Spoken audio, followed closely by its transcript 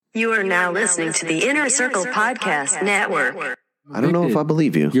You are now listening to the Inner Circle Podcast Network. I don't know if I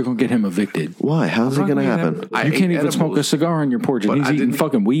believe you. You're going to get him evicted. Why? How's it going to happen? You can't even smoke a cigar on your porch, and he's eating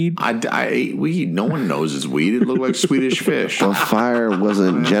fucking weed. I ate weed. No one knows it's weed. It looked like Swedish fish. The fire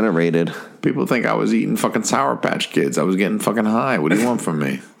wasn't generated. People think I was eating fucking Sour Patch Kids. I was getting fucking high. What do you want from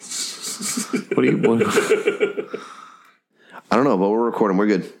me? What? I don't know, but we're recording. We're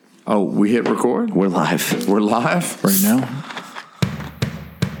good. Oh, we hit record? We're live. We're live? Right now?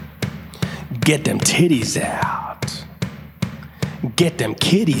 Get them titties out. Get them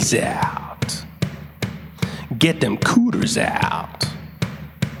kitties out. Get them cooters out.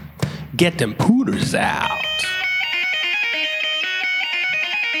 Get them pooters out.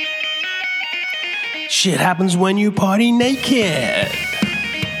 Shit happens when you party naked.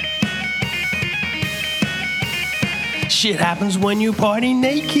 Shit happens when you party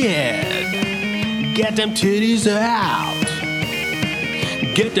naked. Get them titties out.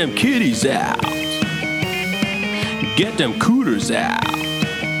 Get them kitties out. Get them cooters out.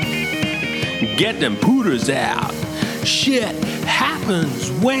 Get them pooters out. Shit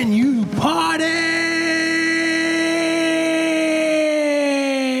happens when you party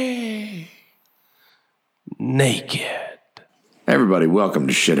naked. Everybody, welcome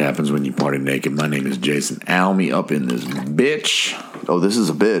to Shit Happens When You Party Naked. My name is Jason Almy up in this bitch. Oh, this is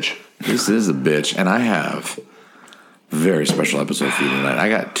a bitch. This is a bitch, and I have a very special episode for you tonight. I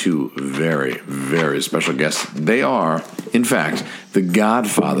got two very, very special guests. They are, in fact, the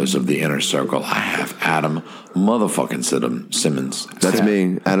godfathers of the Inner Circle. I have Adam motherfucking Simmons. That's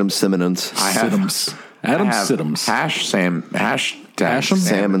me, Adam Simmons. Adam Siddums. Hashem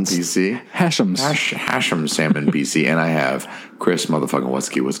Salmon PC. Hashem Salmon PC. And I have Chris motherfucking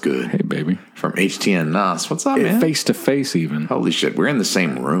Wutsky. What's good? Hey, baby. From HTN NOS. What's up, man? Face to face, even. Holy shit. We're in the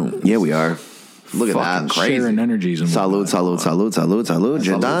same room. Yeah, we are. Look at that. Crazy. Sharing energies. And salud. Salud.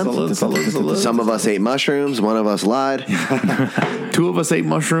 Some of us ate mushrooms. One of us lied. Two of us ate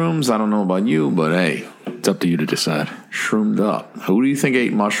mushrooms. I don't know about you, but hey. It's up to you to decide. Shroomed up. Who do you think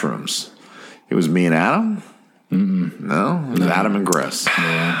ate mushrooms? It was me and Adam? No? It was Adam and Chris.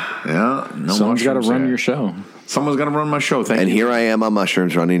 Yeah. No, someone's got to run your show. Someone's got to run my show. Thank you. And here I am on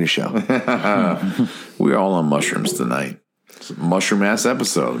mushrooms running a show. We're all on mushrooms tonight. It's a mushroom-ass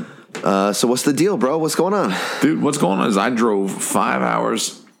episode. So what's the deal, bro? What's going on? Dude, what's going on is I drove 5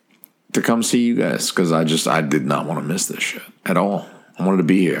 hours to come see you guys because I did not want to miss this shit at all. I wanted to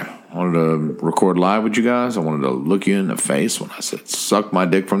be here. I wanted to record live with you guys. I wanted to look you in the face when I said, suck my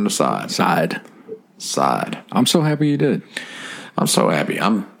dick from the side. Side. I'm so happy you did. I'm so happy.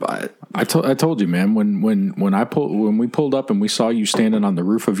 I told you, man, when we pulled up and we saw you standing on the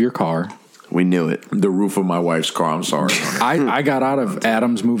roof of your car. We knew it. The roof of my wife's car. I'm sorry. I got out of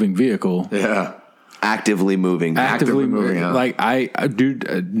Adam's moving vehicle. Yeah. Actively moving. Yeah. Like,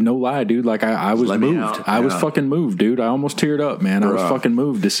 dude, no lie, dude. Like, I was moved. I was fucking moved, dude. I almost teared up, man. I was fucking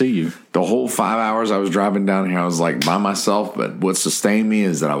moved to see you. The whole 5 hours I was driving down here, I was like by myself. But what sustained me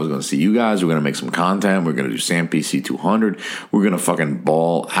is that I was going to see you guys. We're going to make some content. We're going to do Sam PC 200. We're going to fucking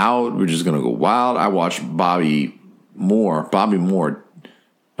ball out. We're just going to go wild. I watched Bobby Moore,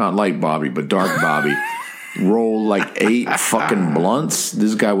 not light Bobby, but dark Bobby, roll like 8 fucking blunts.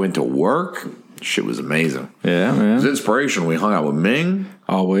 This guy went to work. Shit was amazing. Yeah, man. It was inspirational. We hung out with Ming.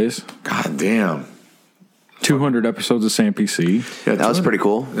 Always. God damn. 200 episodes of Sam PC. Yeah, that was pretty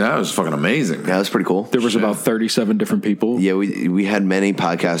cool. That was fucking amazing. Yeah, that was pretty cool. There was about 37 different people. Yeah, we had many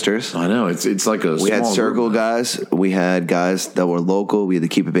podcasters. I know. It's like a We had Circle group. guys. We had guys that were local. We had the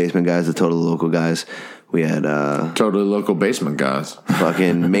Keep It Basement guys, the Totally Local guys. We had Totally Local Basement guys.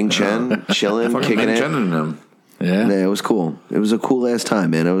 Fucking Ming Chen chilling, kicking Ming it. Chen and them. Yeah, it was cool. It was a cool ass time,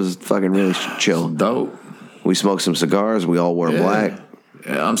 man. It was fucking really chill. Dope. We smoked some cigars. We all wore black.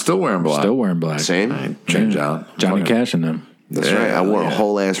 Yeah, I'm still wearing black. Same. I ain't change out. Johnny Cash and them. That's right. I wore a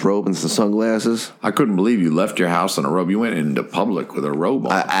whole ass robe and some sunglasses. I couldn't believe you left your house in a robe. You went into public with a robe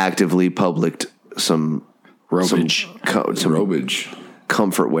on. I actively publicked some robage. Some robage.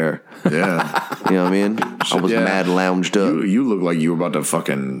 Comfort wear. Yeah. You know what I mean? I was mad lounged up. You look like you were about to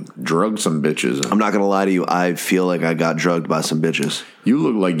fucking drug some bitches. I'm not going to lie to you. I feel like I got drugged by some bitches. You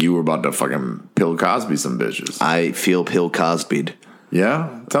look like you were about to fucking Bill Cosby some bitches. I feel Bill Cosby'd.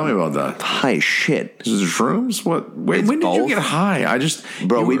 Yeah? Tell me about that. High shit. Is it shrooms? What? Wait, when did you get high?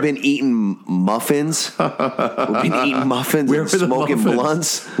 Bro, we've been eating muffins. We've been eating muffins and smoking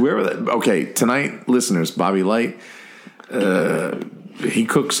blunts. Where were they? Okay, tonight, listeners, Bobby Light, he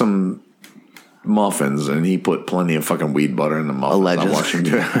cooked some muffins and he put plenty of fucking weed butter in the muffins. Allegedly. I watched him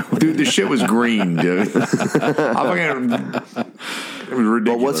do it. Dude, the shit was green, dude. It was ridiculous.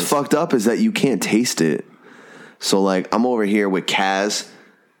 But what's fucked up is that you can't taste it. So, like, I'm over here with Kaz,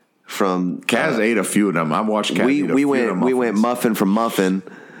 from Kaz ate a few of them. I watched Kaz eat a few of them. We went muffin for muffin.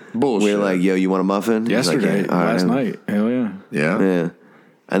 Bullshit. We were like, yo, you want a muffin? Yesterday, like, yeah, last night. Hell yeah. Yeah.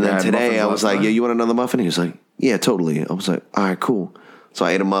 And then today I was like, yo, you want another muffin? He was like, yeah, totally. I was like, all right, cool. So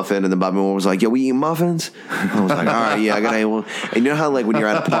I ate a muffin, and then Bobby Moore was like, yo, we eating muffins? I was like, all right, yeah, I got to eat one. And you know how, like, when you're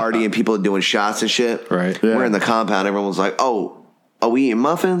at a party and people are doing shots and shit? Right. Yeah. We're in the compound. Everyone was like, oh, are we eating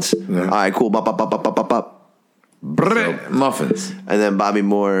muffins? Yeah. All right, cool. Bop, bop, bop, bop, bop, bop. Muffins. And then Bobby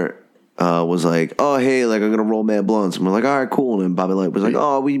Moore was like, oh, hey, like, I'm going to roll mad blunts. And we're like, all right, cool. And then Bobby was like,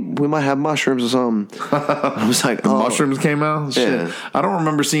 oh, we might have mushrooms or something. I was like, oh. Mushrooms came out? Yeah. Shit. I don't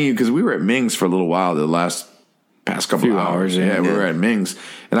remember seeing you because we were at Ming's for a little while past couple hours. Yeah, we were at Ming's,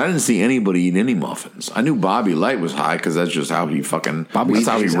 and I didn't see anybody eat any muffins. I knew Bobby Light was high because that's just how he that's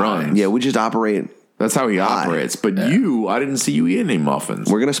how he runs. Yeah, we just operate. That's how he operates. But I didn't see you eat any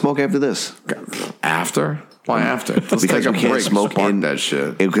muffins. We're gonna smoke after this. After? Why after? Let's because take we can't smoke in that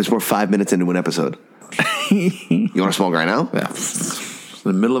shit. Because we're 5 minutes into an episode. You want to smoke right now? Yeah. It's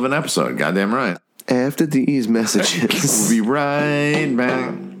the middle of an episode. Goddamn right. After these messages, we'll be right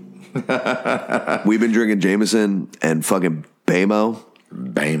back. We've been drinking Jameson and fucking Baymo.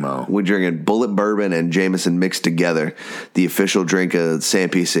 We're drinking Bullet Bourbon and Jameson mixed together. The official drink of Sam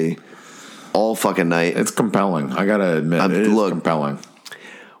PC. All fucking night. It's compelling. I gotta admit, it is compelling.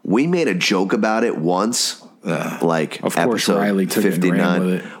 We made a joke about it once. Like of course, episode Riley took 59. It and ran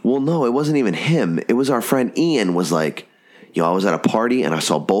with it. Well, no, it wasn't even him. It was our friend Ian. Was like, yo, I was at a party and I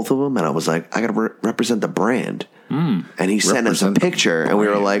saw both of them, and I was like, I gotta represent the brand. And he sent us a picture, and we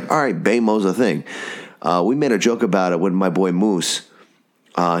were like, all right, Baymo's a thing. We made a joke about it with my boy Moose.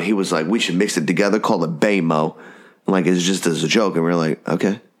 He was like, we should mix it together, call it Baymo. Like, it's just as a joke. And we were like,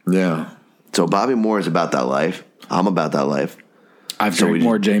 okay. Yeah. So Bobby Moore is about that life. I'm about that life. I've drank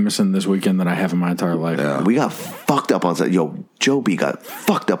more Jameson this weekend than I have in my entire life. Yeah. We got fucked up on that. Yo, Joe B got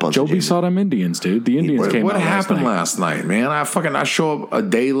fucked up on Joe B saw them Indians, dude. The Indians came out. What happened last night, man? I show up a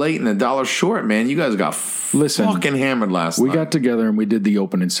day late and $1 short, man. You guys got fucking hammered last night. We got together and we did the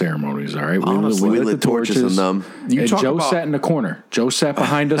opening ceremonies, all right? Honestly, we lit the torches in them. And Joe sat in the corner. Joe sat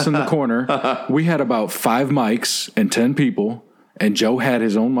behind us in the corner. We had about 5 mics and 10 people. And Joe had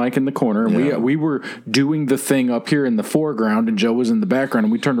his own mic in the corner, and we were doing the thing up here in the foreground, and Joe was in the background,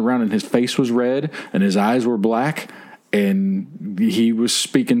 and we turned around, and his face was red, and his eyes were black, and he was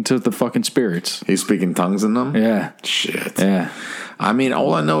speaking to the fucking spirits. He's speaking tongues in them? Yeah. Shit. Yeah. I mean,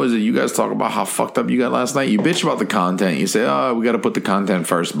 all I know is that you guys talk about how fucked up you got last night. You bitch about the content. You say, oh, we got to put the content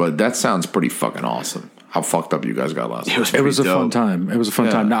first, but that sounds pretty fucking awesome. How fucked up you guys got last night. It was a fun time. It was a fun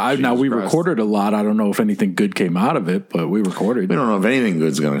time. Now we recorded a lot. I don't know if anything good came out of it, but we recorded. We don't know if anything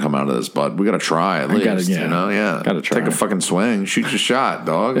good's going to come out of this, but we got to try at least. Got to try. Take a fucking swing. Shoot your shot,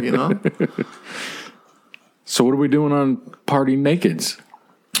 dog, you know? So what are we doing on Party Nakeds?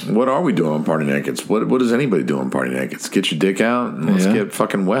 What are we doing on Party Nakeds? What does anybody do on Party Nakeds? Get your dick out and let's get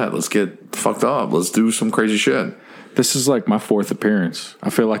fucking wet. Let's get fucked up. Let's do some crazy shit. This is like my 4th appearance. I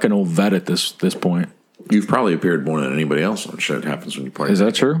feel like an old vet at this point. You've probably appeared more than anybody else on shit happens when you party. Is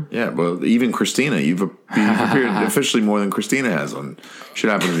that true? Yeah, but even Christina, you've appeared officially more than Christina has on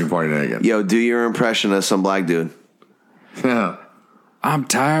shit happens when you party naked. Yo, do your impression of some black dude. Yeah. I'm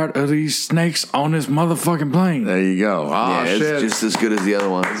tired of these snakes on this motherfucking plane. There you go. Oh, yeah, shit. It's just as good as the other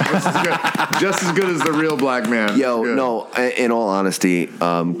ones. Just as good as the real black man. Yo, no, in all honesty,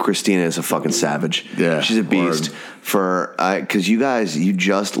 Christina is a fucking savage. Yeah. She's a beast. Because you guys,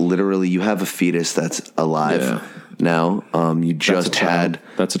 you have a fetus that's alive now. You just had...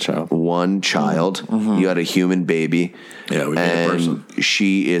 That's a child. One child. Mm-hmm. You had a human baby. Yeah, we made a person.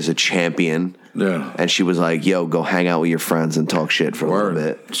 She is a champion. Yeah. And she was like, yo, go hang out with your friends and talk shit for a little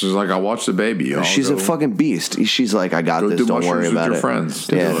bit. She's like, I'll watch the baby. She's a fucking beast. She's like, I got this. Don't worry about it. Friends.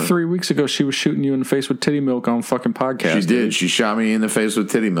 Yeah. 3 weeks ago, she was shooting you in the face with titty milk on fucking podcast. She did. She shot me in the face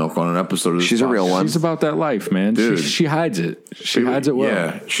with titty milk on an episode of this. She's a real one. She's about that life, man. Dude. She hides it. She hides it well.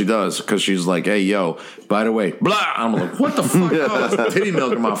 Yeah, she does. Because she's like, hey, yo, by the way, blah. I'm like, what the fuck? Oh, titty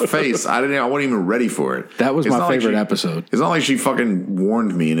milk in my face. I wasn't even ready for it. That was my favorite episode. It's not like she fucking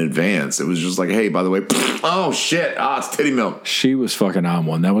warned me in advance. It was just like, hey, by the way, oh shit, it's titty milk. She was fucking on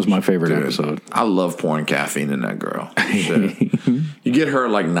one. That was my favorite episode. I love pouring caffeine in that girl. Shit. You get her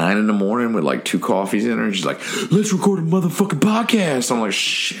at like 9 a.m. with like 2 coffees in her, and she's like, let's record a motherfucking podcast. I'm like,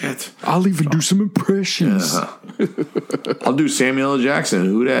 shit. I'll even do some impressions. I'll do Samuel L. Jackson.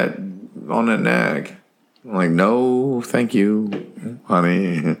 Who that on that nag? I'm like, no, thank you,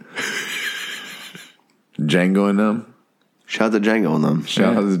 honey. Django and them. Shout out to Django and them.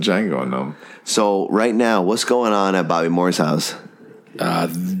 Shout out to Django and them. So right now, what's going on at Bobby Moore's house? Who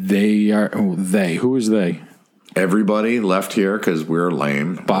is they? Everybody left here because we're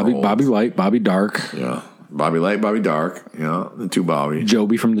lame. Bobby Light, Bobby Dark. Yeah. Bobby Light, Bobby Dark. Yeah, the two Bobby.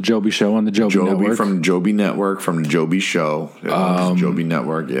 Joby from the Joby Show on the Joby Network. Joby from Joby Network, from the Joby Show. Joby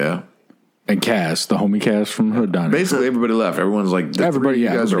Network, yeah. And Cass, the homie Cass from Hood Diner. Basically, everybody left. Everyone's like, you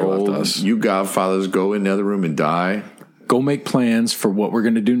guys are old. Us. You godfathers go in the other room and die. Go make plans for what we're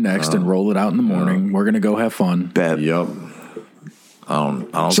going to do next and roll it out in the morning. We're going to go have fun. Bet. Yep. I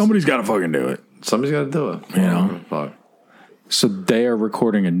don't. Somebody's got to fucking do it. Somebody's got to do it. You know? Fuck. So they are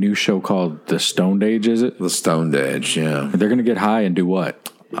recording a new show called The Stoned Age, is it? The Stoned Age, yeah. They're going to get high and do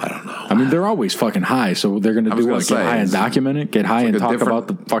what? I don't know. I mean, they're always fucking high, so they're going to do what? Get high and document it? Get high and talk about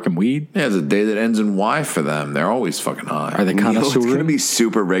the fucking weed? Yeah, it's a day that ends in Y for them. They're always fucking high. Are they connoisseurs? It's going to be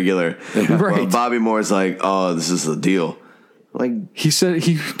super regular. Right. Well, Bobby Moore's like, oh, this is the deal. Like he said,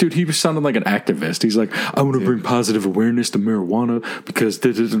 he was sounding like an activist. He's like, I want to bring positive awareness to marijuana because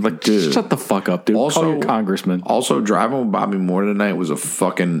this is like, dude, shut the fuck up, dude. Also, call your congressman. Also, driving with Bobby Moore tonight was a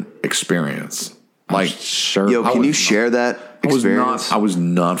fucking experience. Like, sure. Yo, can you share that experience? I was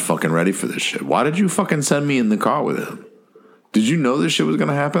not fucking ready for this shit. Why did you fucking send me in the car with him? Did you know this shit was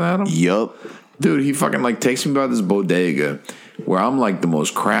gonna happen, Adam? Yup. Dude, he fucking like takes me by this bodega where I'm like the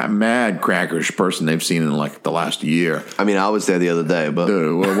most mad crackerish person they've seen in like the last year. I mean, I was there the other day, but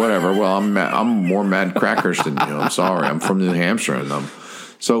dude, well, whatever. Well, I'm more mad crackerish than you. I'm sorry. I'm from New Hampshire, and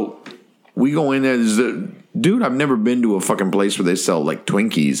so we go in there. Dude, I've never been to a fucking place where they sell like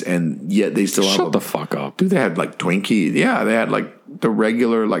Twinkies, and yet they still shut the fuck up. Dude, they had like Twinkies. Yeah, they had like the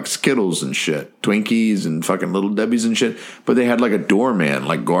regular like Skittles and shit, Twinkies and fucking Little Debbies and shit. But they had like a doorman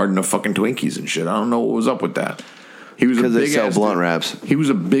like guarding the fucking Twinkies and shit. I don't know what was up with that. He was because they sell blunt wraps. He was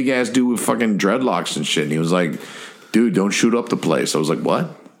a big ass dude with fucking dreadlocks and shit. And he was like, "Dude, don't shoot up the place." I was like,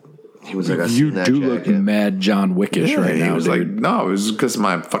 "What?" He was like, "You do look mad, John Wickish right now." He was dude. like, "No, it was because of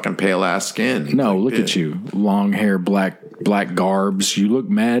my fucking pale ass skin." No, look at you, long hair, black garbs. You look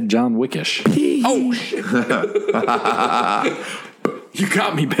mad, John Wickish. Oh shit! You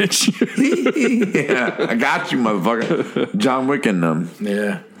got me, bitch. Yeah, I got you, motherfucker. John Wick and them.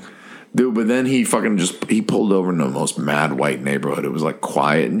 Yeah. Dude, but then he fucking he pulled over in the most mad white neighborhood. It was like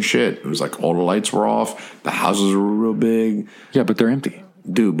quiet and shit. It was like all the lights were off. The houses were real big. Yeah, but they're empty.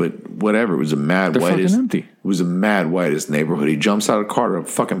 Dude, but whatever. It was a mad they're whitest. Fucking empty. It was a mad whitest neighborhood. He jumps out of the car to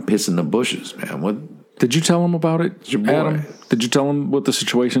fucking piss in the bushes, man. What? Did you tell him about it, your boy. Adam? Did you tell him what the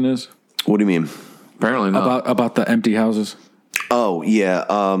situation is? What do you mean? Apparently not. About the empty houses. Oh yeah,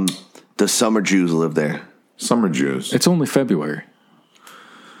 the summer Jews live there. Summer Jews. It's only February.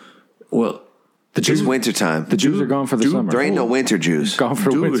 Well, it's winter time. The Jews are gone for the summer. There ain't no winter Jews. Gone for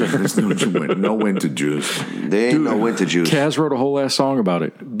winter. There's no winter Jews. There ain't no winter Jews. Kaz wrote a whole ass song about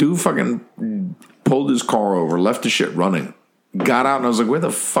it. Dude fucking pulled his car over, left the shit running, got out, and I was like, "Where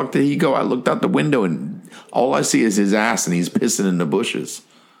the fuck did he go?" I looked out the window, and all I see is his ass, and he's pissing in the bushes.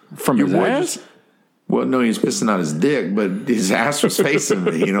 From his ass? Well, no, he's pissing out his dick, but his ass was facing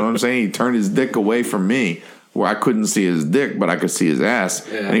me. You know what I'm saying? He turned his dick away from me, where I couldn't see his dick, but I could see his ass.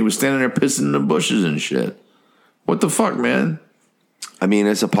 Yeah. And he was standing there pissing in the bushes and shit. What the fuck, man? I mean,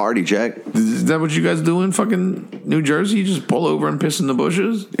 it's a party, Jack. Is that what you guys do in fucking New Jersey? You just pull over and piss in the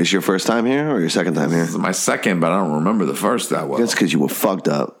bushes? It's your first time here or your second time here? This is my second, but I don't remember the first that well. That's because you were fucked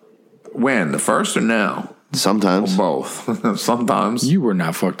up. When? The first or now? Sometimes. Well, both. Sometimes. You were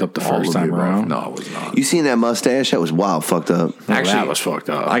not fucked up the first time around. No, I was not. You seen that mustache? That was wild fucked up. Actually, that was fucked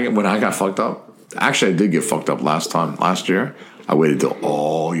up. When I got fucked up, actually, I did get fucked up last year. I waited till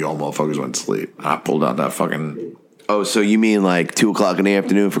all y'all motherfuckers went to sleep. I pulled out that fucking... Oh, so you mean like 2 o'clock in the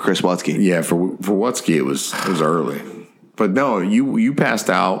afternoon for Chris Watsky? Yeah, for Watsky, it was early. But no, you passed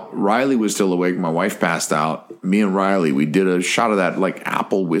out. Riley was still awake. My wife passed out. Me and Riley, we did a shot of that like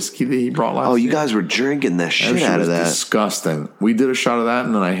apple whiskey that he brought last year. Oh, you guys were drinking the shit out of that. Disgusting. We did a shot of that,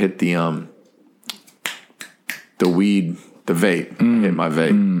 and then I hit the weed, the vape. I hit my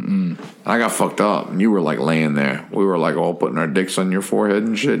vape. I got fucked up, and you were like laying there. We were like all putting our dicks on your forehead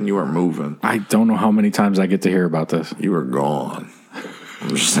and shit, and you weren't moving. I don't know how many times I get to hear about this. You were gone. I'm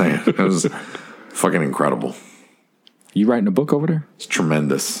just saying. It was fucking incredible. You writing a book over there? It's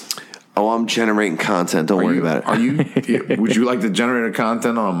tremendous. Oh, I'm generating content. Don't worry about it. Are you? Would you like to generate a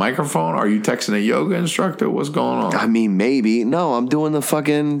content on a microphone? Are you texting a yoga instructor? What's going on? I mean, maybe. No, I'm doing the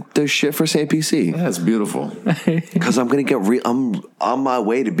shit for St. PC. Yeah, it's beautiful. Because I'm gonna I'm on my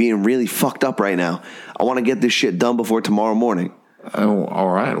way to being really fucked up right now. I want to get this shit done before tomorrow morning. Oh, all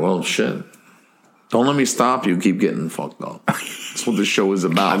right. Well, shit. Don't let me stop you. Keep getting fucked up. That's what the show is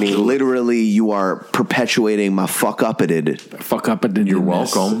about. I mean, literally, you are perpetuating my fuck up it. Fuck up it. You're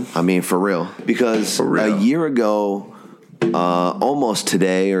welcome. I mean, for real. Because a year ago, almost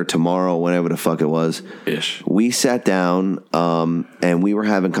today or tomorrow, whenever the fuck it was. Ish. We sat down and we were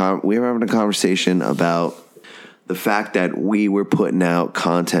having a conversation about the fact that we were putting out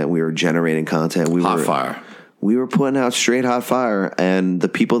content, we were generating content, Fire. We were putting out straight hot fire, and the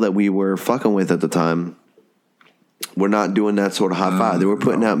people that we were fucking with at the time were not doing that sort of hot fire. They were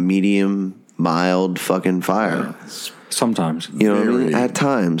putting out medium, mild fucking fire. Yeah. Sometimes. You know what I mean? At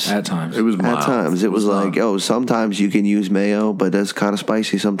times. It was mild. At times. It was like, sometimes you can use mayo, but that's kind of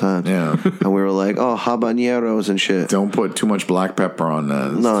spicy sometimes. Yeah. And we were like, habaneros and shit. Don't put too much black pepper on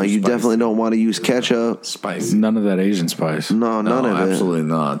that. No, you definitely don't want to use ketchup. Spicy. None of that Asian spice. No, none of it. Absolutely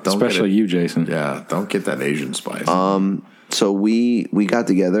not. Don't Especially you, Jason. Yeah, don't get that Asian spice. So we got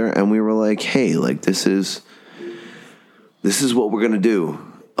together and we were like, hey, like this is what we're going to do.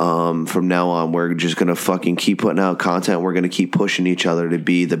 From now on, we're just going to fucking keep putting out content. We're going to keep pushing each other to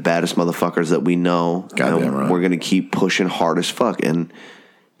be the baddest motherfuckers that we know. Goddamn right. We're going to keep pushing hard as fuck. And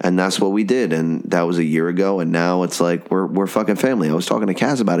that's what we did. And that was a year ago. And now it's like, we're fucking family. I was talking to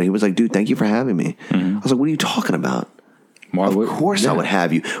Kaz about it. He was like, dude, thank you for having me. I was like, what are you talking about? Of course I would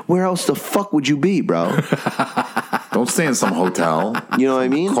have you. Where else the fuck would you be, bro? Don't stay in some hotel. You know what I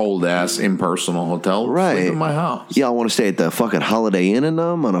mean? Cold ass impersonal hotel. Right. Sleep in my house. Yeah, I want to stay at the fucking Holiday Inn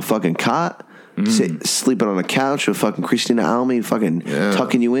on a fucking cot. Sleeping on a couch with fucking Christina Almy fucking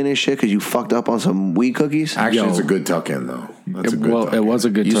tucking you in and shit because you fucked up on some weed cookies. Actually, it's a good tuck in though. That's a good tuck in. It was a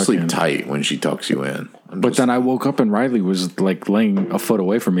good tuck in. You sleep tight when she tucks you in. But then I woke up and Riley was like laying a foot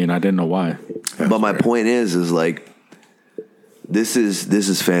away from me and I didn't know why. But my point is like, this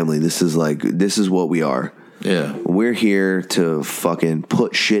is family. This is what we are. Yeah. We're here to fucking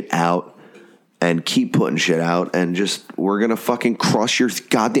put shit out and keep putting shit out and just we're gonna fucking crush your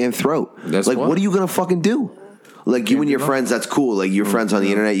goddamn throat. That's like what are you gonna fucking do? Like you and your friends, that's cool. Like your friends on the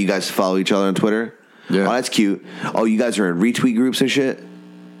internet, you guys follow each other on Twitter. Yeah. Oh, that's cute. Oh, you guys are in retweet groups and shit?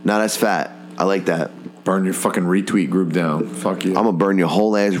 No, that's fat. I like that. Burn your fucking retweet group down. Fuck you. I'm gonna burn your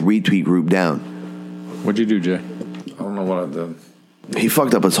whole ass retweet group down. What'd you do, Jay? I don't know what I did. He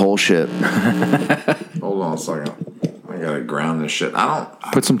fucked up his whole shit. Hold on a second. I gotta ground this shit.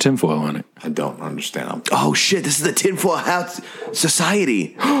 Put some tinfoil on it. I don't understand. Oh shit, this is the Tinfoil Hat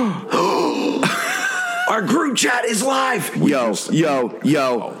Society. Our group chat is live. Yo.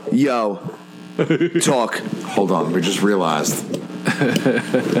 Talk. Hold on. We just realized.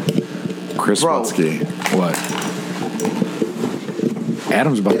 Chris Wutsky. What?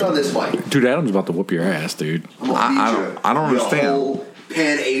 Adam's about Get on this mic. Dude, Adam's about to whoop your ass, dude. I don't understand. Your whole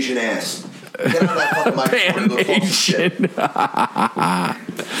Pan-Asian ass. Get on that fucking microphone and go talk some shit.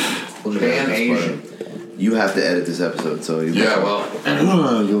 Pan-Asian. You have to edit this episode, so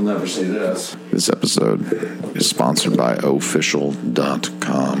you'll never see this. This episode is sponsored by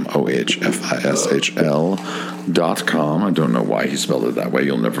official.com. OHFISHL.com. I don't know why he spelled it that way.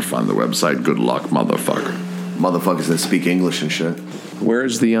 You'll never find the website. Good luck, motherfucker. Motherfuckers that speak English and shit.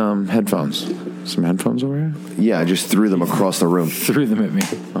 Where's the headphones? Some headphones over here? Yeah, I just threw them across the room. Threw them at me.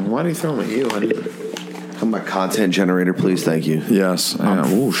 Why do you throw them at you? Come my content generator, please. Thank you. Yes.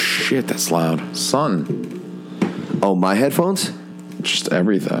 Oh, shit, that's loud. Son. Oh, my headphones? Just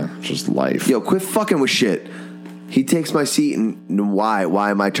everything. Just life. Yo, quit fucking with shit. He takes my seat, and why?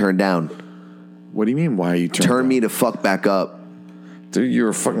 Why am I turned down? What do you mean, why are you Turn me to fuck back up. Dude, you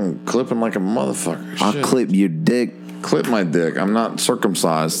were fucking clipping like a motherfucker. I'll clip your dick. Clip my dick. I'm not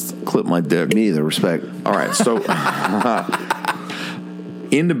circumcised. Clip my dick. Me either, respect. All right, so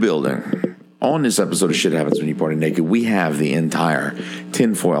in the building, on this episode of Shit Happens When You Party Naked, we have the entire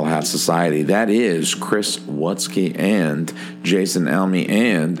Tinfoil Hat Society. That is Chris Wutsky and Jason Almy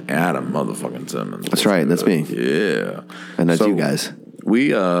and Adam motherfucking Simmons. That's right, that's me. Yeah. And that's you guys.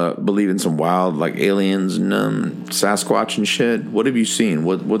 We believe in some wild, like aliens and Sasquatch and shit. What have you seen?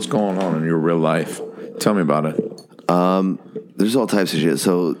 What's going on in your real life? Tell me about it. There's all types of shit.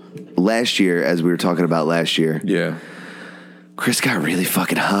 So last year, as we were talking about last year, yeah, Chris got really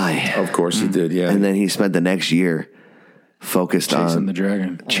fucking high. Of course he did, yeah. And then he spent the next year focused on chasing the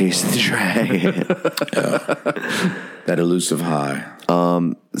dragon. Chasing the dragon. That elusive high.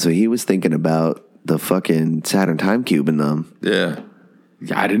 So he was thinking about the fucking Saturn time cube and yeah.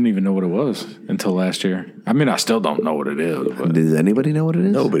 Yeah, I didn't even know what it was until last year. I mean, I still don't know what it is. But. Does anybody know what it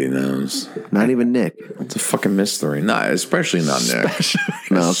is? Nobody knows. Not even Nick. It's a fucking mystery. Nah, especially not Nick.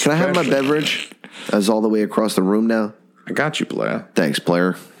 No, can I have my beverage? That's all the way across the room now. I got you, player. Thanks,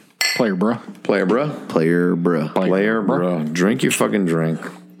 player. Player, bro. Player, bro. Player, bro. Player, bro. Drink your fucking drink.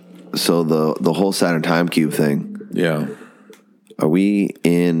 So the whole Saturn time cube thing. Yeah. Are we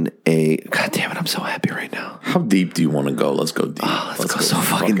in a... God damn it, I'm so happy right now. How deep do you want to go? Let's go deep. Oh, let's go so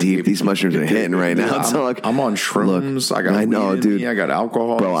fucking deep. These mushrooms are hitting right now. I'm on shrooms. Look, I know, dude. I got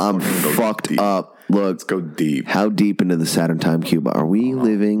alcohol. Bro, I'm fucked up. Look. Let's go deep. How deep into the Saturn time cube are we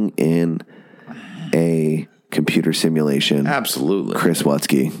living in a computer simulation? Absolutely. Chris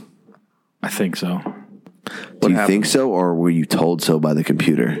Watsky. I think so. Do you think so, or were you told so by the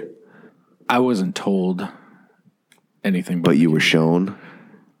computer? I wasn't told anything. But you were shown?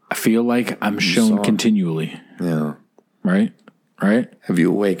 I feel like I'm shown continually. Yeah. Right? Have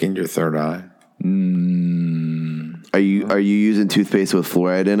you awakened your third eye? Are you using toothpaste with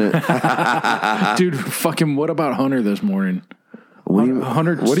fluoride in it? Dude, fucking what about Hunter this morning?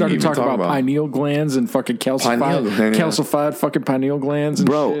 Hunter started talking about pineal glands and fucking calcified fucking pineal glands and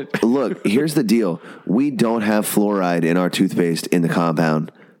shit. Bro, look, here's the deal. We don't have fluoride in our toothpaste in the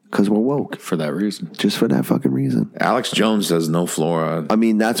compound because we're woke. For that reason. Just for that fucking reason. Alex Jones says no fluoride. I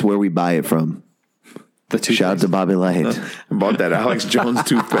mean, that's where we buy it from. Shout out to Bobby Light. I bought that Alex Jones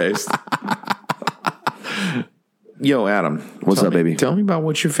toothpaste. Yo, Adam. What's up, baby? Tell me about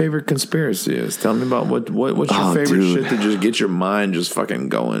what your favorite conspiracy is. Tell me about what's your favorite shit to just get your mind just fucking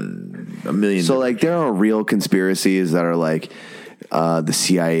going a million. So, like, there are real conspiracies that are like the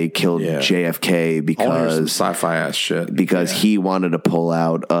CIA killed JFK because sci-fi ass shit. Because he wanted to pull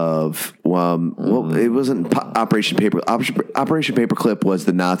out of well, it wasn't Operation Paperclip was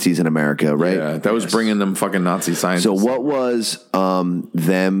the Nazis in America, right? Yeah, that was bringing them fucking Nazi scientists. So what was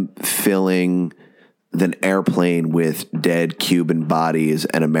them filling an airplane with dead Cuban bodies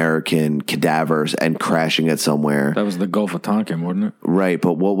and American cadavers and crashing it somewhere? That was the Gulf of Tonkin, wasn't it? Right,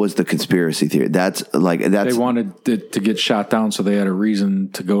 but what was the conspiracy theory? That's they wanted it to get shot down, so they had a reason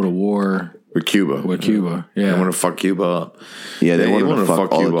to go to war with Cuba. Yeah, they want to fuck Cuba up. Yeah, they wanted to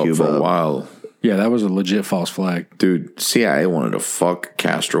fuck Cuba up for a while. Yeah, that was a legit false flag. Dude, CIA wanted to fuck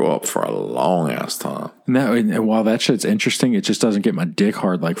Castro up for a long ass time. And while that shit's interesting, it just doesn't get my dick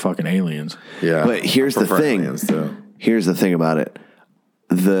hard like fucking aliens. Yeah. But here's the thing. Here's the thing about it.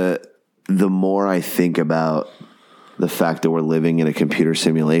 The more I think about the fact that we're living in a computer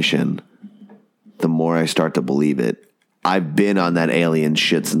simulation, the more I start to believe it. I've been on that alien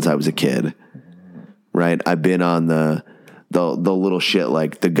shit since I was a kid. Right? I've been on the little shit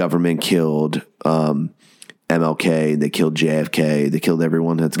like the government killed MLK, they killed JFK, they killed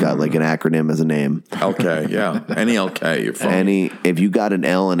everyone that's got like an acronym as a name. LK, yeah. Any LK, you're fucked. If you got an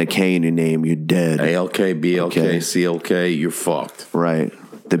L and a K in your name, you're dead. ALK, BLK, CLK, you're fucked. Right.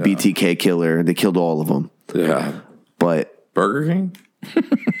 The BTK killer, they killed all of them. Yeah. But Burger King?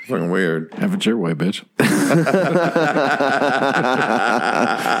 Fucking weird. Have it your way, bitch.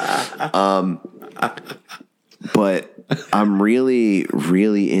 But I'm really,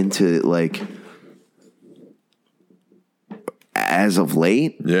 really into like, as of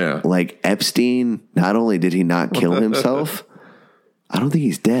late, like Epstein, not only did he not kill himself, I don't think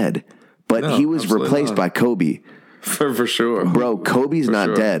he's dead, but he was replaced by Kobe. For sure. Bro, Kobe's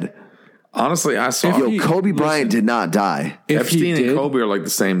not dead. Honestly, I saw... Kobe Bryant did not die. Epstein and Kobe are like the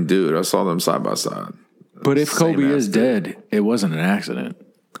same dude. I saw them side by side. But if Kobe is dead, it wasn't an accident.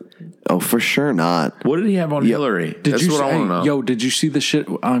 Oh, for sure not. What did he have on Hillary? That's what I want to know. Yo, did you see the shit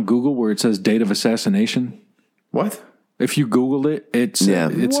on Google where it says date of assassination? What? If you Googled it, it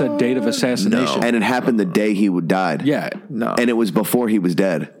said date of assassination. No. And it happened the day he died. Yeah. No. And it was before he was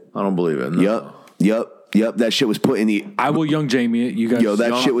dead. I don't believe it. No. Yep. That shit was put in the... I will young Jamie it. You guys... Yo,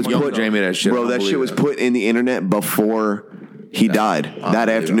 that shit was put... Jamie that shit. Bro, that shit was put in the internet before he died that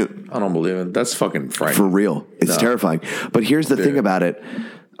afternoon. I don't believe it. That's fucking frightening. For real. It's terrifying. But here's the thing about it,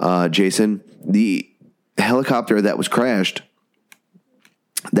 Jason. The helicopter that was crashed,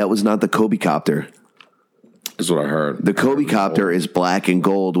 that was not the Kobe copter. That's what I heard. The Kobe copter is black and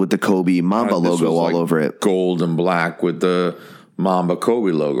gold with the Kobe Mamba logo all over it. Gold and black with the Mamba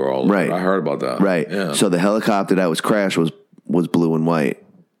Kobe logo all over it. I heard about that. Right. Yeah. So the helicopter that was crashed was blue and white.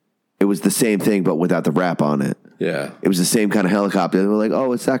 It was the same thing, but without the wrap on it. Yeah. It was the same kind of helicopter. They were like,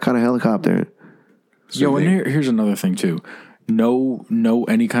 oh, it's that kind of helicopter. Yo, and here's another thing, too. No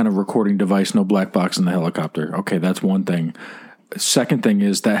any kind of recording device, no black box in the helicopter. Okay, that's one thing. Second thing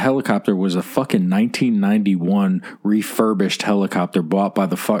is that helicopter was a fucking 1991 refurbished helicopter bought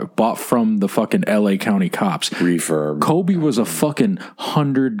from the fucking LA County cops. Refurb. Kobe was a fucking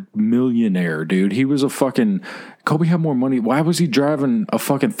 100 millionaire, dude. He was a fucking... Kobe had more money. Why was he driving a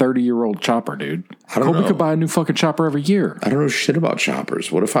fucking 30-year-old chopper, dude? Kobe could buy a new fucking chopper every year. I don't know shit about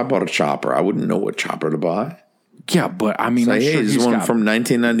choppers. What if I bought a chopper? I wouldn't know what chopper to buy. Yeah, but I mean, I'm sure he's one from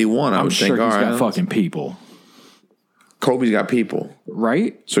 1991. I would think, he's got fucking people. Kobe's got people.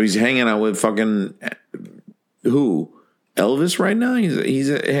 Right? So he's hanging out with fucking who? Elvis right now? He's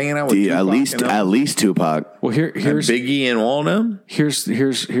hanging out with Tupac at least Tupac. Well, here's and Biggie and all them. Here's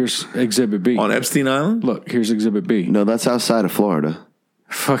Exhibit B On Epstein Island. Look, here's Exhibit B. No, that's outside of Florida.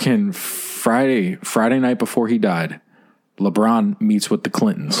 Fucking Friday night before he died, LeBron meets with the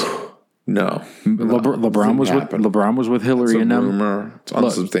Clintons. No, LeBron was with Hillary and them. Rumor. It's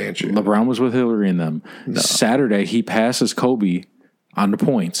unsubstantiated. LeBron was with Hillary and them. No. Saturday he passes Kobe on the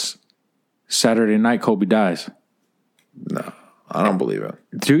points. Saturday night Kobe dies. No, I don't believe it,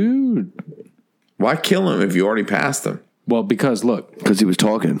 dude. Why kill him if you already passed him? Well, because he was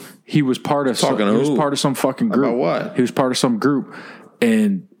talking. He was part of some fucking group. About what? He was part of some group,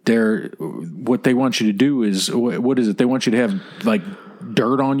 and what they want you to do is what is it? They want you to have like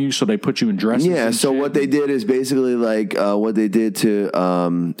dirt on you, so they put you in dresses. Yeah. So what they did is basically like what they did to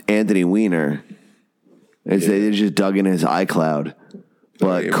Anthony Weiner. Is they just dug in his iCloud.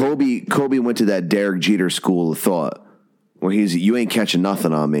 But Kobe went to that Derek Jeter school of thought, where you ain't catching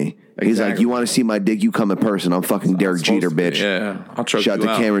nothing on me. Exactly. He's like, you want to see my dick? You come in person. I'm fucking Derek Jeter, bitch. Yeah, I'll trust Shout you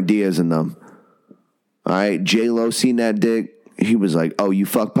to out. Cameron Diaz and them. All right, J-Lo seen that dick. He was like, oh, you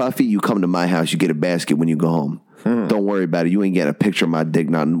fuck Puffy? You come to my house. You get a basket when you go home. Don't worry about it. You ain't get a picture of my dick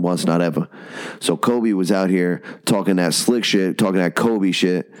not once, not ever. So Kobe was out here talking that slick shit, talking that Kobe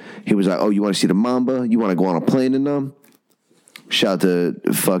shit. He was like, oh, you want to see the Mamba? You want to go on a plane in them? Shout to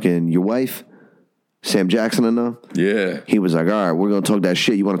fucking your wife, Sam Jackson and them. Yeah. He was like, all right, we're going to talk that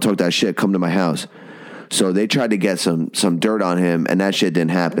shit. You want to talk that shit? Come to my house. So they tried to get some dirt on him, and that shit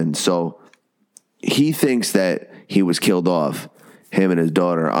didn't happen. So he thinks that he was killed off, him and his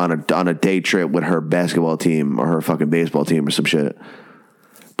daughter, on a day trip with her basketball team or her fucking baseball team or some shit.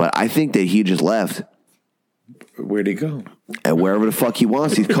 But I think that he just left. Where'd he go? And wherever the fuck he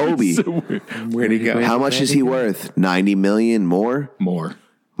wants, he's Kobe. Where'd he go? How much is he worth? 90 million more?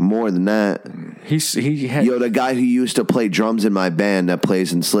 More than that. The guy who used to play drums in my band that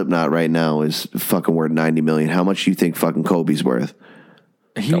plays in Slipknot right now is fucking worth 90 million. How much do you think fucking Kobe's worth?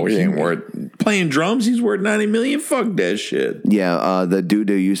 He ain't worth playing drums. He's worth 90 million. Fuck that shit. Yeah, the dude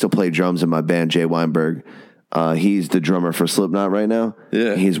who used to play drums in my band, Jay Weinberg, he's the drummer for Slipknot right now.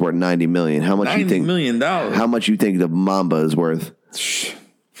 Yeah, he's worth 90 million. How much $90 you think? $90 million. How much you think the Mamba is worth?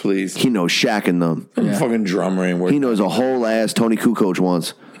 Please, he knows Shaq and them. Fucking drummer ain't worth. He knows a whole ass Tony Kukoc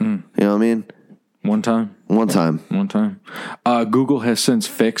once. You know what I mean? One time. Google has since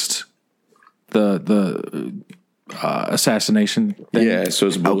fixed the assassination thing. Yeah, so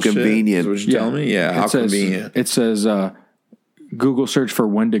it's bullshit. How convenient. Is what you're telling me? Yeah, how convenient. It says Google search for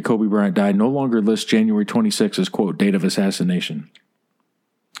when did Kobe Bryant die no longer lists January 26th as, quote, date of assassination.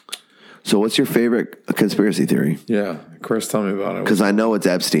 So what's your favorite conspiracy theory? Yeah, Chris, tell me about it. Because I know it's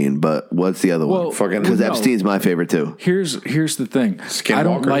Epstein, but what's the other one? Because Epstein's my favorite too. Here's the thing. I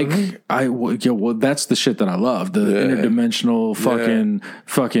don't like. Well, that's the shit that I love. The interdimensional fucking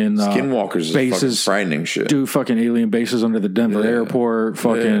Skinwalkers bases, is fucking frightening shit. Do fucking alien bases under the Denver airport.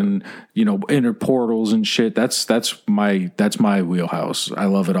 Fucking inner portals and shit. That's my wheelhouse. I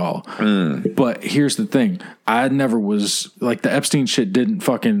love it all. But here's the thing. I never was like the Epstein shit didn't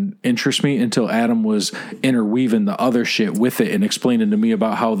fucking interest me until Adam was interweaving the other shit with it and explaining to me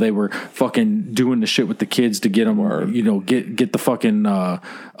about how they were fucking doing the shit with the kids to get them, get the fucking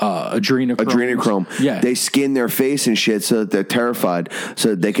adrenochrome. Yeah, they skin their face and shit so that they're terrified,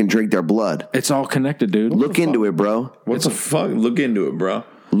 so that they can drink their blood. It's all connected, dude. Look into it, bro. What the fuck? Look into it, bro.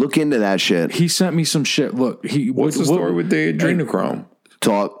 Look into that shit. He sent me some shit. Look, what's the story with the adrenochrome?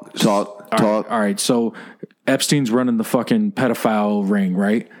 Talk. All right. So Epstein's running the fucking pedophile ring,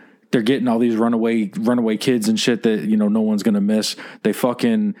 right? They're getting all these runaway kids and shit that no one's gonna miss. They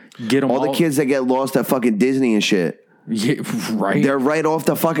fucking get them all the kids that get lost at fucking Disney and shit. Yeah, right. They're right off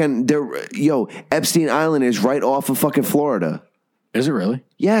the fucking. Epstein Island is right off of fucking Florida. Is it really?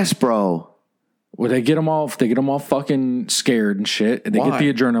 Yes, bro. Well, they get them all fucking scared and shit. And they get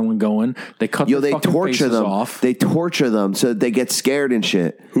the adrenaline going. They cut their fucking faces off. They torture them so that they get scared and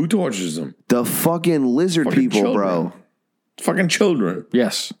shit. Who tortures them? The fucking lizard people, children. Bro. Fucking children.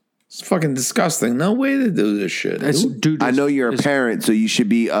 Yes. It's fucking disgusting. No way to do this shit. Dude, I know you're a parent, so you should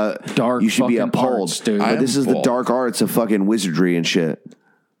be dark. You should be appalled, arts, dude. But this is the dark arts of fucking wizardry and shit.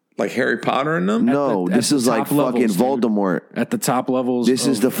 Like Harry Potter and them? No, this is like fucking Voldemort. At the top levels. This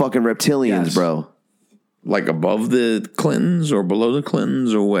is the fucking reptilians, bro. Like above the Clintons or below the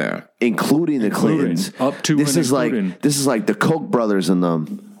Clintons or where? Including the Clintons. Up to this is like the Koch brothers and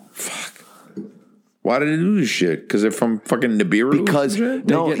them. Fuck. Why did they do this shit? Because they're from fucking Nibiru? Because they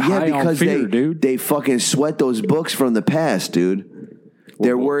fucking sweat they fucking sweat those books from the past, dude.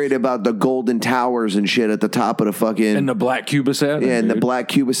 They're worried about the golden towers and shit at the top of the fucking... And the black cube of Saturn. Yeah, and the black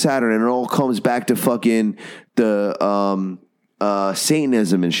cube of Saturn. And it all comes back to fucking the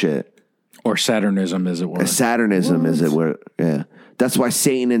Satanism and shit. Or Saturnism, as it were. Saturnism, as it were. Yeah. That's why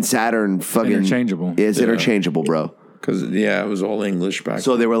Satan and Saturn fucking... Interchangeable. Is interchangeable, bro. Because, it was all English back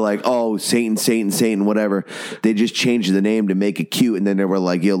So they were like, oh, Satan, whatever. They just changed the name to make it cute. And then they were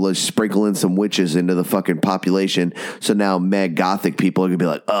like, yo, let's sprinkle in some witches into the fucking population. So now mad gothic people are going to be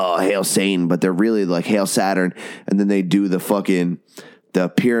like, oh, hail Satan. But they're really like, hail Saturn. And then they do the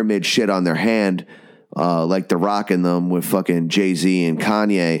pyramid shit on their hand, like The Rock and them with fucking Jay-Z and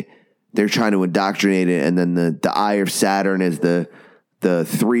Kanye. They're trying to indoctrinate it. And then the eye of Saturn is the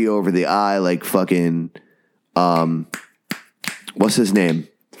 3 over the eye, like fucking... what's his name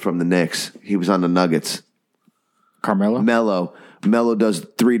from the Knicks? He was on the Nuggets. Carmelo? Melo does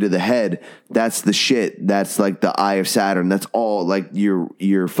 3 to the head. That's the shit. That's like the eye of Saturn. That's all like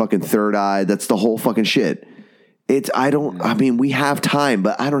your fucking third eye. That's the whole fucking shit. We have time,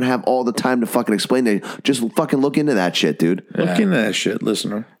 but I don't have all the time to fucking explain it. Just fucking look into that shit, dude. Look into that shit,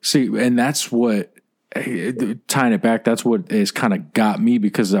 listener. See, and that's what... tying it back, that's what has kind of got me,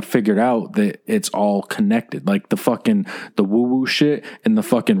 because I figured out that it's all connected. Like the woo-woo shit and the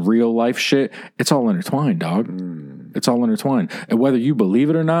fucking real life shit, it's all intertwined, dog. It's all intertwined. And whether you believe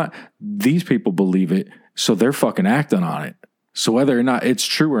it or not, these people believe it, so they're fucking acting on it. So whether or not it's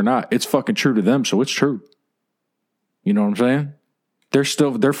true or not, it's fucking true to them, so it's true. You know what I'm saying?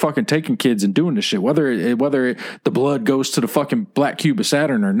 They're fucking taking kids and doing this shit, whether the blood goes to the fucking black cube of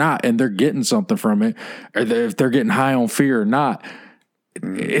Saturn or not, and they're getting something from it, or if they're getting high on fear or not,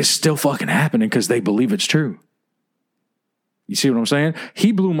 it's still fucking happening because they believe it's true. You see what I'm saying?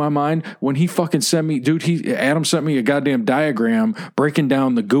 He blew my mind when he fucking sent me, dude. Adam sent me a goddamn diagram breaking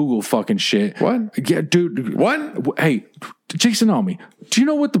down the Google fucking shit. What? Yeah, dude. What? Hey, Jason, on me. Do you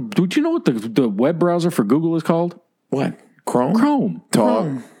know what the web browser for Google is called? What? Chrome? Chrome.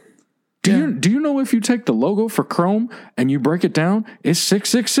 Talk. Do you know if you take the logo for Chrome and you break it down, it's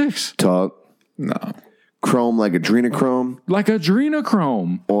 666. Talk. No. Chrome like adrenochrome? Like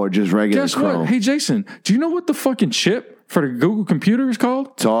adrenochrome. Or just regular Guess chrome? what? Hey, Jason, do you know what the fucking chip for the Google computer is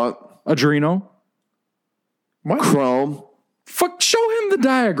called? Talk. Adreno. What? Chrome. Show him the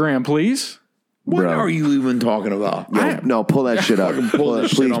diagram, please. What Bro. are you even talking about? No, pull that shit up. Please pull that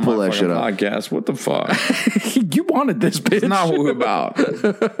shit up. Podcast. What the fuck? You wanted this, bitch. It's not what we're about.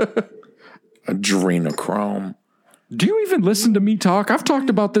 Adrenochrome. Do you even listen to me talk? I've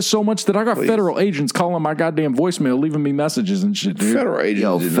talked about this so much that I got federal agents calling my goddamn voicemail, leaving me messages and shit, dude. Federal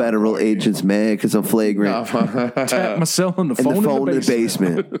agents. Yo, federal agents, man, because I'm flagrant. Tap myself on the phone, in the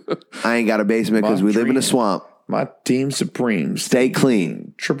basement. I ain't got a basement because we live in a swamp. My team supreme. Stay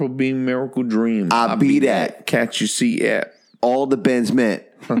clean. Triple beam miracle dream. I be that. Catch you see at. All the Benz meant.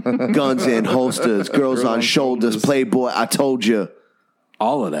 Guns in holsters, girls on shoulders, Playboy, I told you.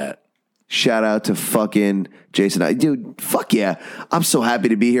 All of that. Shout out to fucking Jason. Dude, fuck yeah. I'm so happy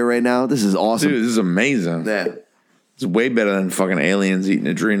to be here right now. This is awesome. Dude, this is amazing. Yeah. It's way better than fucking aliens eating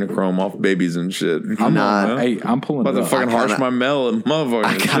adrenochrome off babies and shit. I'm not. Hey, I'm pulling About it to up. fucking harsh my melon, motherfucker.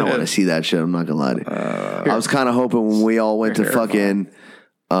 I kind of want to see that shit. I'm not gonna lie to you. I was kind of hoping when we all went to fucking,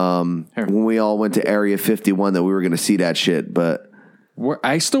 when we all went to Area 51 that we were gonna see that shit, but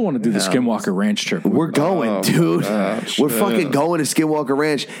I still want to do the Skinwalker Ranch trip. we're going, dude. We're fucking going to Skinwalker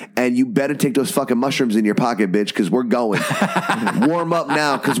Ranch, and you better take those fucking mushrooms in your pocket, bitch, because we're going. Warm up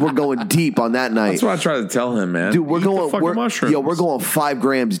now, because we're going deep on that night. That's what I try to tell him, man. Dude, we're going. mushrooms. We're going 5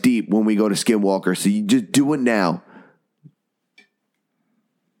 grams deep when we go to Skinwalker. So you just do it now.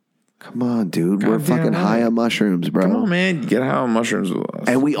 Come on, dude. We're fucking high on mushrooms, bro. Come on, man. Get high on mushrooms with us.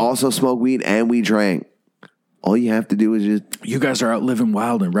 And we also smoke weed and we drank. All you have to do is just You guys are out living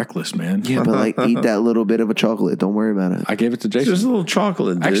wild and reckless, man. but like eat that little bit of a chocolate. Don't worry about it. I gave it to Jason. Just a little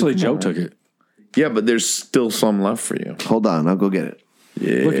chocolate, dude. Actually, Come Joe on. took it. Yeah, but there's still some left for you. Hold on, I'll go get it.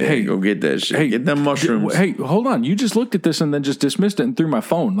 Yeah, Look, hey, go get that shit. Hey, Get them mushrooms. Hey, hold on. You just looked at this and then just dismissed it and threw my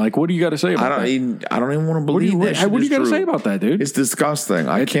phone. Like, what do you got to say about that? I don't even want to believe that shit What do you is got to true. say about that, dude? It's disgusting.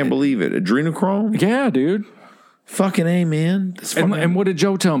 I can't believe it. Adrenochrome? Yeah, dude. Fucking A, man. And what did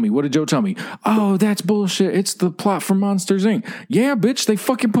Joe tell me? Oh, that's bullshit. It's the plot for Monsters, Inc. Yeah, bitch. They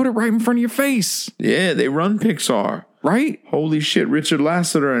fucking put it right in front of your face. Yeah, they run Pixar. Right? Holy shit, Richard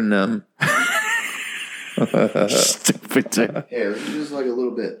Lasseter and them. Stupid. Here, just like a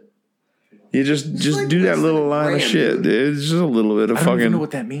little bit. You just do that little line of shit, dude. It's just a little bit of I don't even fucking. know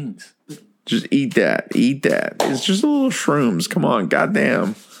what that means. Just eat that. It's just a little shrooms. Come on,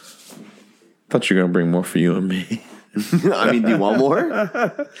 goddamn. Thought you were gonna bring more for you and me. I mean, do you want more?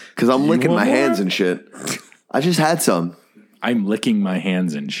 Because I'm licking want my more? hands and shit. I just had some. I'm licking my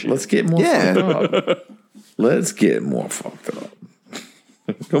hands and shit. Let's get more fucked up. Let's get more fucked up.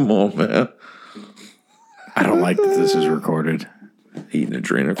 Come on, man. I don't like that this is recorded. Eating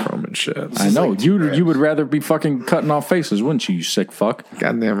adrenochrome and shit. I know. You would rather be fucking cutting off faces, wouldn't you, you sick fuck?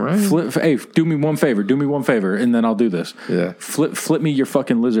 Goddamn right. Hey, do me one favor, and then I'll do this. Yeah. Flip me your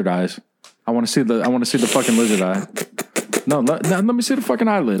fucking lizard eyes. I want to see the fucking lizard eye. No, let me see the fucking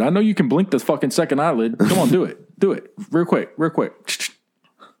eyelid. I know you can blink the fucking second eyelid. Come on, do it. Do it. Real quick.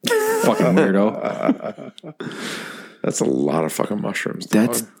 Fucking weirdo. That's a lot of fucking mushrooms, dog.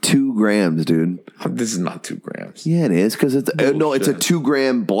 That's 2 grams, dude. This is not 2 grams. Yeah, it is, because it's it's a 2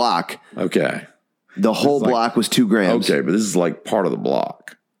 gram block. Okay. The whole block was 2 grams. Okay, but this is like part of the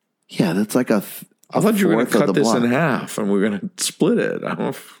block. Yeah, that's like a I thought you were going to cut this block in half and we're going to split it. I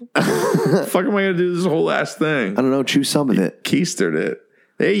don't fuck am I going to do this whole ass thing? I don't know. Choose some of it. Keistered it.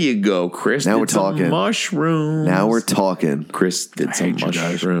 There you go, Chris. Now did we're talking. Some mushrooms. Now we're talking. Chris did some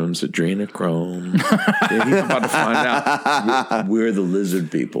mushrooms, adrenochrome. Yeah, he's about to find out we're the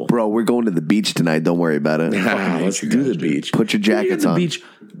lizard people. Bro, we're going to the beach tonight. Don't worry about it. Let's do the beach. Put your jackets on. Beach.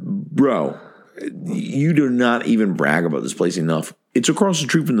 Bro, you do not even brag about this place enough. It's across the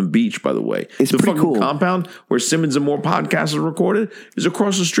street from the beach, by the way. It's the pretty fucking cool. compound where Simmons and More podcasts are recorded is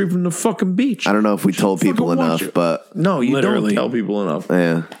across the street from the fucking beach. I don't know if we told people enough, but no, you Literally. don't tell people enough.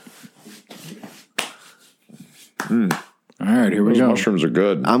 yeah. All right, here we Those go. mushrooms are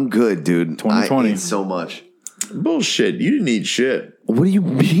good. I'm good, dude. 2020. I ate so much. Bullshit. You didn't eat shit. What do you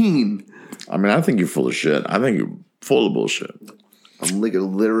mean? I mean, I think you're full of shit. I think you're full of bullshit. I'm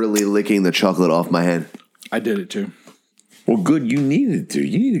literally licking the chocolate off my hand. I did it too. Well, good. You needed to.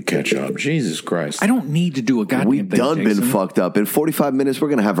 You need to catch up. Jesus Christ. I don't need to do a goddamn We've thing, done been Jason. fucked up. In 45 minutes, we're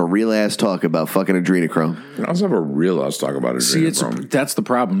going to have a real ass talk about fucking adrenochrome. Let's have a real ass talk about it. See, that's the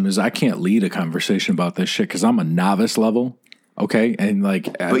problem is I can't lead a conversation about this shit because I'm a novice level. Okay, and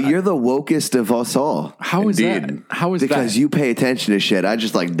like, But you're the wokest of us all. how is that? Indeed. How is Because that? you pay attention to shit. I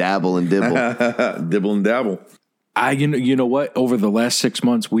just like dabble and dibble. Dibble and dabble. You know what? Over the last 6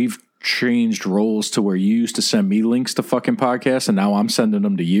 months, we've changed roles to where you used to send me links to fucking podcasts, and now I'm sending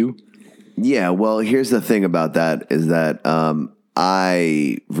them to you. Yeah, well, here's the thing about that is that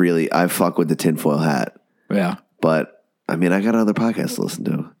I fuck with the tinfoil hat. Yeah. But, I mean, I got other podcasts to listen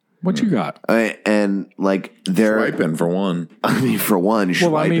to. What you got? And, like, they're... Swiping for one. I mean, for one,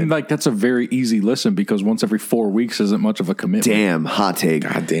 Well, I mean, swiping. like, that's a very easy listen because once every 4 weeks isn't much of a commitment. Damn, hot take.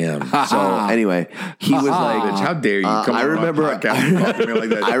 God damn. So, anyway, he was like... Bitch, how dare you come I on remember- my podcast and talk to me like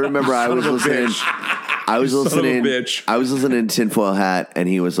that? I remember I was listening... I was listening. bitch. I was listening to Tinfoil Hat, and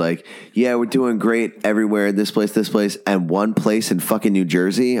he was like, "Yeah, we're doing great everywhere. This place, and one place in fucking New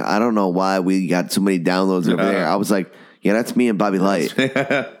Jersey. I don't know why we got so many downloads over there." I was like, "Yeah, that's me and Bobby Light.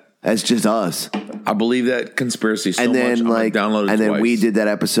 That's just us." I believe that conspiracy so And then much. download it. And then twice. we did that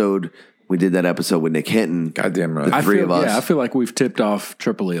episode. We did that episode with Nick Hinton. Goddamn right. The three of us. Yeah, I feel like we've tipped off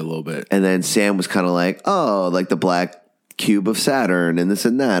Tripoli a little bit. And then Sam was kind of like, "Oh, like the black cube of Saturn and this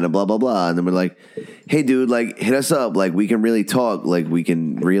and that and blah, blah, blah." And then we're like, "Hey, dude, like, hit us up. Like, we can really talk. Like, we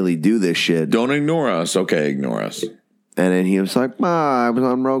can really do this shit." Don't ignore us. Okay, ignore us. And then he was like, I was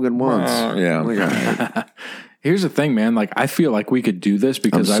on Rogan once. Yeah. I'm like, all right. Here's the thing, man. Like, I feel like we could do this I'm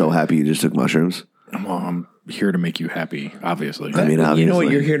because so happy you just took mushrooms. I'm here to make you happy, obviously. I mean, obviously. You know what?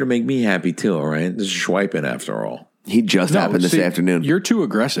 You're here to make me happy too, all right? This is swiping after all. He just happened this see, afternoon. You're too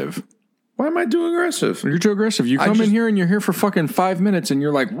aggressive. Why am I too aggressive? You're too aggressive. You come in here and you're here for fucking 5 minutes and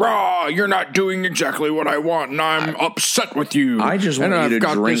you're like, "Raw, you're not doing exactly what I want and I'm upset with you." I just want and you I've to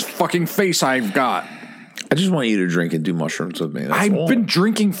got drink. this fucking face I've got. I just want you to drink and do mushrooms with me. That's I've all. been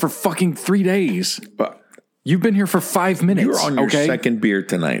drinking for fucking 3 days. But You've been here for 5 minutes. you're on your okay? second beer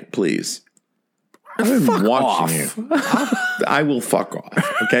tonight, please. I've been Fuck watching off. you. I will fuck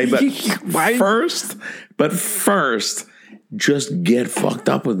off. Okay, but Why- first, just get fucked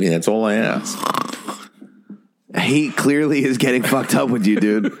up with me. That's all I ask. He clearly is getting fucked up with you,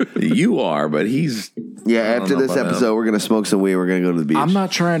 dude. You are, but he's. Yeah, I don't after know this about episode, we're going to smoke some weed. We're going to go to the beach. I'm not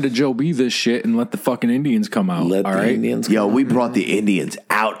trying to Joe B this shit and let the fucking Indians come out. Let all the right? Indians. Yo, come we out. brought the Indians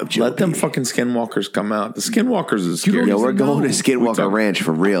out of Joe Let them B. fucking skinwalkers come out. The skinwalkers is scary. Yo, we're going to We Skinwalker talk- Ranch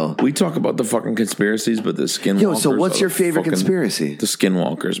for real. We talk about the fucking conspiracies, but the skinwalkers. Yo, so what's are your the favorite fucking- conspiracy? The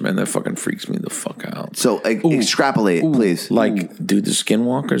skinwalkers, man. That fucking freaks me the fuck out. So extrapolate, please. Like, dude, the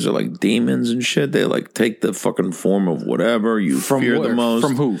skinwalkers are like demons and shit. They like take the fucking form of whatever you From fear where? the most.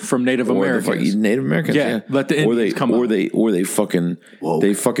 From who? From Native Or the Americans. Native Americans. seconds. Yeah, let the Indians come out.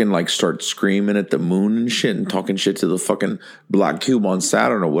 They fucking like start screaming at the moon and shit and talking shit to the fucking black cube on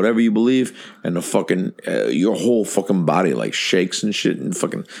Saturn or whatever you believe, and the fucking your whole fucking body like shakes and shit, and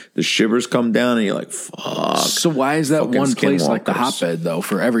fucking the shivers come down, and you're like, fuck. So why is that one place like the hotbed though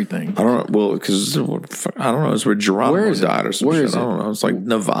for everything? I don't know. Well, because I don't know. It's where Geronimo died or some Where shit. is it? I don't know. It's like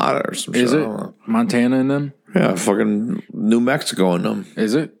Nevada or some shit. Is I it don't know. Montana in them? Yeah, fucking New Mexico in them.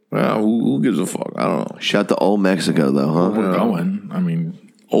 Is it? Yeah, who gives a fuck? I don't know. Shout to old Mexico though, huh? We're going. I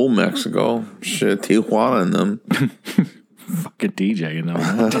mean, Old Mexico, shit, Tijuana in them. fucking DJ in them.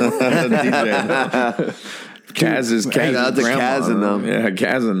 Kaz out to Kaz in them. Yeah,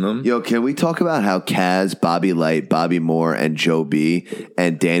 Kaz in them. Yo, can we talk about how Kaz, Bobby Light, Bobby Moore, and Joe B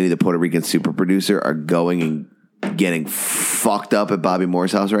and Danny, the Puerto Rican super producer, are going and getting fucked up at Bobby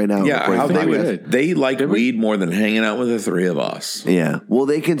Moore's house right now? Yeah, how did. they like weed more than hanging out with the three of us. Yeah. Well,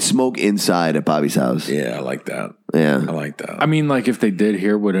 they can smoke inside at Bobby's house. Yeah, I like that. Yeah. I like that. I mean, like if they did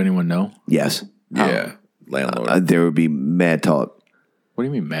here, would anyone know? Yes. Yeah, landlord. There would be mad talk. What do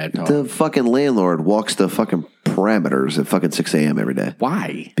you mean mad talk? The fucking landlord walks the fucking parameters at fucking 6 a.m. every day.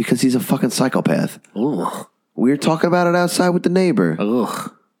 Why? Because he's a fucking psychopath. Ugh. We were talking about it outside with the neighbor.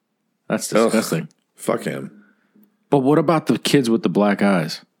 Ugh. That's disgusting. Fuck him. But what about the kids with the black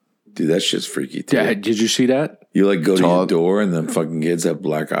eyes? Dude, that shit's freaky too. Yeah, did you see that? You like go to your door and then fucking kids have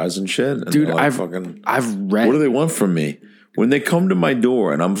black eyes and shit. And Dude, like I've read. What do they want from me? When they come to my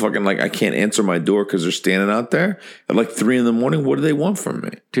door and I'm fucking like, I can't answer my door because they're standing out there at like 3 a.m, what do they want from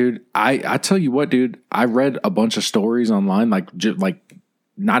me? Dude, I tell you what, dude, I read a bunch of stories online, like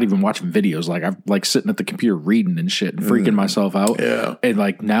not even watching videos. Like I'm like sitting at the computer reading and shit and freaking myself out. Yeah. And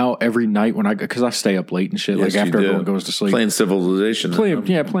like now every night when because I stay up late and shit, Yes, like after you do. everyone goes to sleep. Playing Civilization.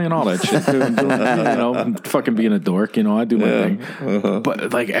 Playing all that shit, doing, you know, fucking being a dork, you know, I do my thing.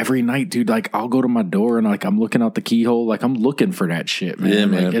 But like every night, dude, like I'll go to my door and like I'm looking out the keyhole, like I'm looking for that shit, man. Yeah,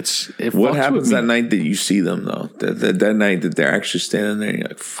 man. Like what happens that night that you see them though? That night that they're actually standing there, and you're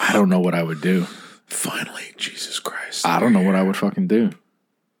like, fuck, I don't know what I would do. finally, Jesus Christ. I don't know what I would fucking do.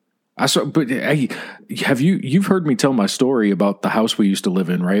 But hey, you've heard me tell my story about the house we used to live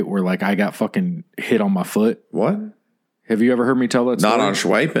in, right? Where like I got fucking hit on my foot. What? Have you ever heard me tell that story? Not on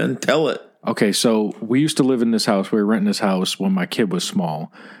Schweipen. Tell it. Okay, so we used to live in this house. We were renting this house when my kid was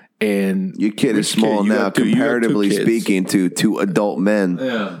small. And Your kid is small now, comparatively speaking, to 2 adult men.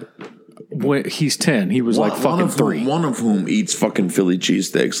 Yeah. when he's 10, he was like fucking 3. One of whom eats fucking Philly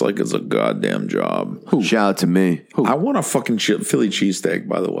cheesesteaks like it's a goddamn job. Shout out to me. I want a fucking Philly cheesesteak,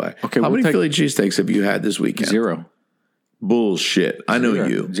 by the way. Okay, How we'll many take- Philly cheesesteaks have you had this weekend? 0. Bullshit. I know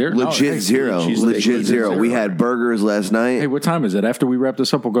you. 0. Legit hey, zero. cheesesteak. Legit zero. We had burgers last night. Hey, what time is it? After we wrap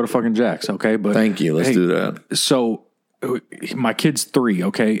this up, we'll go to fucking Jack's, okay? But Thank you. Let's hey, do that. So my kid's 3,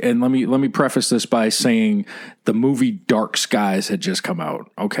 okay? And let me preface this by saying the movie Dark Skies had just come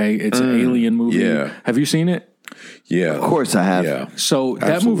out, okay? It's an alien movie. yeah. Have you seen it? Yeah. Of course I have. Yeah. So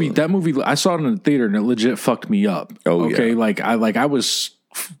that movie, I saw it in the theater and it legit fucked me up. Oh, okay. yeah.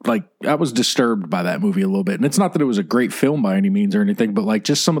 I was disturbed by that movie a little bit. And it's not that it was a great film by any means or anything, but like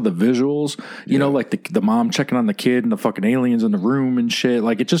just some of the visuals, you know, like the mom checking on the kid and the fucking aliens in the room and shit.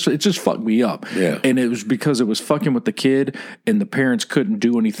 Like it just fucked me up. Yeah. And it was because it was fucking with the kid and the parents couldn't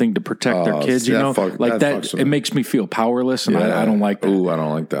do anything to protect their kids, see, you that know? fucks Like that, with me. it makes me feel powerless and I don't like that. Ooh, I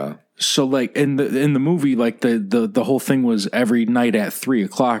don't like that. So like in the movie, like the whole thing was every night at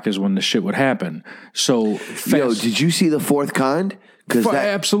 3:00 is when the shit would happen. So Yo, did you see The Fourth Kind?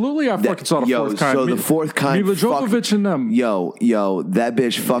 Absolutely, I fucking saw the Fourth Kind. So The Fourth Kind, Mila Jovovich and them. Yo, that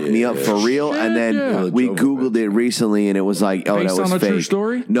bitch fucked me up for real. And then yeah. we Googled it recently, and it was like, oh, Based that was on a fake. true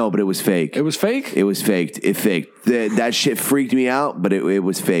story? No, but it was fake. It was fake. It was faked. It faked. That shit freaked me out, but it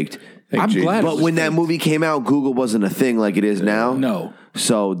was faked. I'm glad. But when that movie came out, Google wasn't a thing like it is now. No.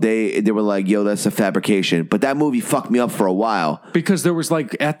 So they were like, yo, that's a fabrication. But that movie fucked me up for a while. Because there was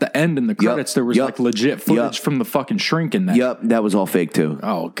like at the end in the credits, there was like legit footage from the fucking shrink in that. Yep, that was all fake too.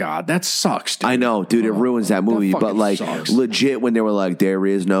 Oh God, that sucks, dude. I know, dude, it ruins that movie. But fucking like sucks. legit when they were like, there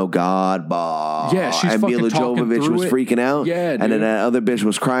is no God, bah. Yeah, she's and fucking Mila talking Jovovich through was it. freaking out. Yeah, and then dude. that other bitch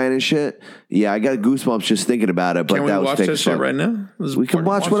was crying and shit. Yeah, I got goosebumps just thinking about it. But Can we that was watch fake that as shit fuck. right now? We can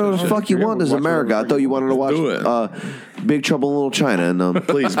watch whatever the fuck you want. This is America. I thought you wanted to watch Do it. Big Trouble in Little China. And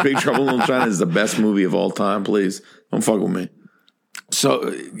Please, Big Trouble in Little China is the best movie of all time. Please, don't fuck with me.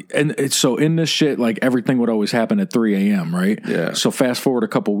 So so in this shit, like everything would always happen at 3 a.m. Right? Yeah. So fast forward a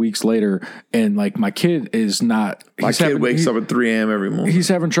couple weeks later, and like my kid is not. My kid wakes up at 3 a.m. every morning. He's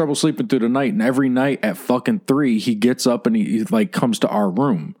having trouble sleeping through the night, and every night at fucking 3, he gets up and he like comes to our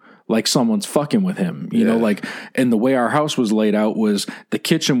room. like someone's fucking with him, you know, like, and the way our house was laid out was the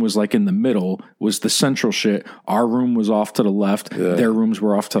kitchen was like in the middle, was the central shit. Our room was off to the left. Their rooms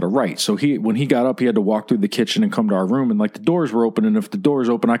were off to the right. So when he got up, he had to walk through the kitchen and come to our room, and like the doors were open. And if the doors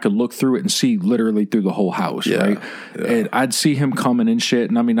open, I could look through it and see literally through the whole house. Right. Yeah. And I'd see him coming and shit.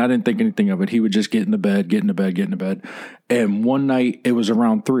 And I mean, I didn't think anything of it. He would just get into bed. And one night it was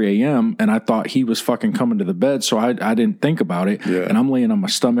around 3 a.m. and I thought he was fucking coming to the bed. So I didn't think about it. Yeah. And I'm laying on my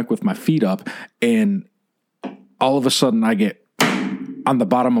stomach with my feet up. And all of a sudden I get on the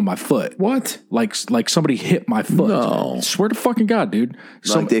bottom of my foot. What? Like somebody hit my foot. No. Swear to fucking God, dude.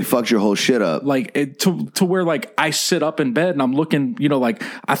 Like they fucked your whole shit up. Like to where like I sit up in bed and I'm looking, you know, like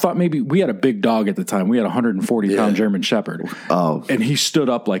I thought maybe we had a big dog at the time. We had a 140-pound German Shepherd. Oh. And he stood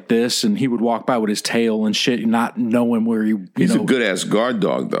up like this and he would walk by with his tail and shit, not knowing where He's a good ass guard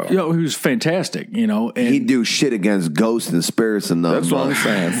dog though. You know, he was fantastic, you know. And he'd do shit against ghosts and spirits and that's what I'm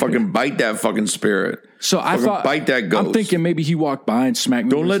saying. Fucking bite that fucking spirit. So I thought, bite that ghost. I'm thinking maybe he walked by and smacked me.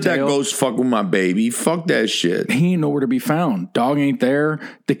 Don't let that ghost fuck with my baby. Fuck that shit. He ain't nowhere to be found. Dog ain't there.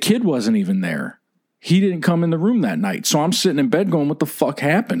 The kid wasn't even there. He didn't come in the room that night. So I'm sitting in bed going, what the fuck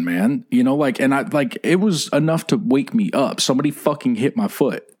happened, man? You know, like, and I like, it was enough to wake me up. Somebody fucking hit my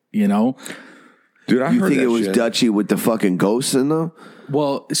foot, you know? Dude, I heard think that it was shit. Dutchie with the fucking ghosts in them?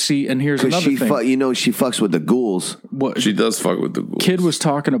 Well, see, and here's another thing. She fucks with the ghouls. She does fuck with the ghouls. Kid was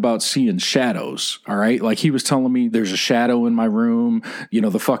talking about seeing shadows, all right? Like, he was telling me there's a shadow in my room, you know,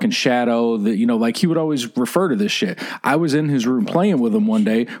 the fucking shadow, that, you know, like, he would always refer to this shit. I was in his room playing with him one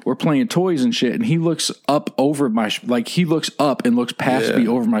day. We're playing toys and shit, and he looks up over he looks up and looks past me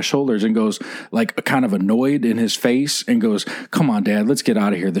over my shoulders and goes, like, kind of annoyed in his face and goes, come on, Dad, let's get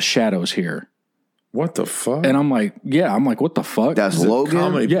out of here. The shadow's here. What the fuck? And I'm like, what the fuck? That's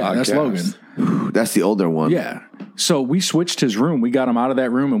Logan? Yeah, that's Logan. That's the older one. Yeah. So we switched his room. We got him out of that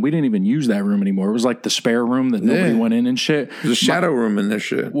room, and we didn't even use that room anymore. It was like the spare room that nobody went in and shit. There's a shadow room in this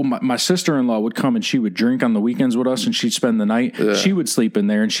shit. Well, my sister-in-law would come, and she would drink on the weekends with us, and she'd spend the night. Yeah. She would sleep in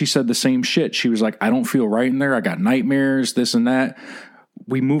there, and she said the same shit. She was like, I don't feel right in there. I got nightmares, this and that.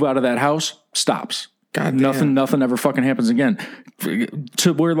 We move out of that house, stops. God damn. Nothing ever fucking happens again.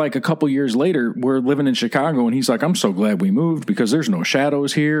 To where like a couple years later, we're living in Chicago, and he's like, I'm so glad we moved because there's no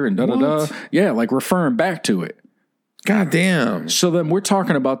shadows here and da-da-da. Yeah, like referring back to it. God damn. So then we're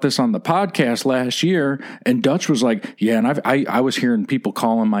talking about this on the podcast last year, and Dutch was like, yeah, and I was hearing people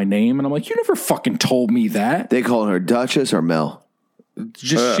calling my name, and I'm like, you never fucking told me that. They call her Duchess or Mel?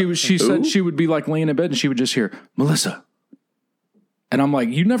 She said she would be like laying in bed, and she would just hear, Melissa. And I'm like,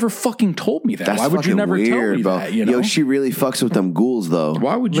 you never fucking told me that. That's why would you never tell me bro. that? You know? Yo, she really fucks with them ghouls, though.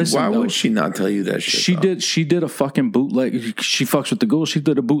 Why would she not tell you that shit? She did a fucking bootleg. She fucks with the ghouls. She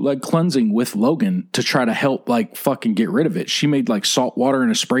did a bootleg cleansing with Logan to try to help like fucking get rid of it. She made like salt water in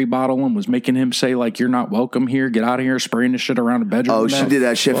a spray bottle and was making him say like, you're not welcome here. Get out of here. Spraying the shit around the bedroom. Oh, she did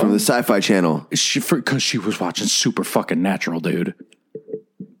that shit from the Sci-Fi Channel. Because she was watching Super fucking Natural, dude.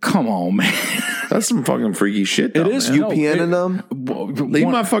 Come on, man. That's some fucking freaky shit, though, it is. Man. You peeing them? Leave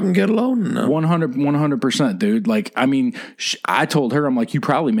my fucking kid alone. No. 100%, dude. Like, I mean, I told her, I'm like, you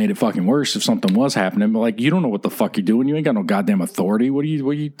probably made it fucking worse if something was happening. But like, you don't know what the fuck you're doing. You ain't got no goddamn authority. What are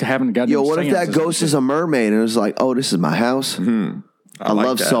you having a goddamn? Yo, what if that ghost is a mermaid and it was like, oh, this is my house? Mm-hmm. I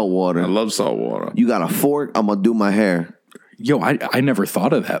love salt water. I love salt water. You got a fork? I'm gonna do my hair. Yo, I never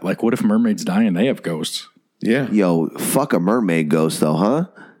thought of that. Like, what if mermaids die and they have ghosts? Yeah. Yo, fuck a mermaid ghost though, huh?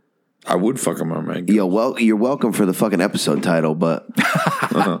 I would fuck a mermaid ghost. Yo, well, you're welcome for the fucking episode title, but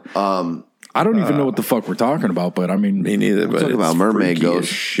I don't even know what the fuck we're talking about. But I mean, me neither. But talking about mermaid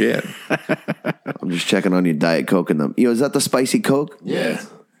ghosts. Shit. I'm just checking on your Diet Coke and them. Yo, is that the spicy Coke? Yeah.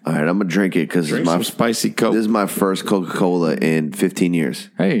 All right, I'm gonna drink it because it's my spicy Coke. This is my first Coca-Cola in 15 years.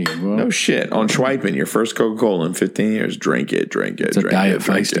 Hey, well, no shit. On Schweipin, your first Coca-Cola in 15 years. Drink it. It's a diet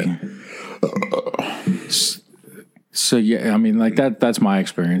feisty. So yeah, I mean, like that's my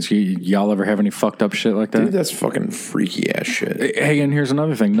experience. Y'all ever have any fucked up shit like that? Dude, that's fucking freaky ass shit. Hey, and here's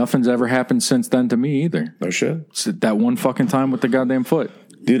another thing. Nothing's ever happened since then to me either. No shit. So that one fucking time with the goddamn foot.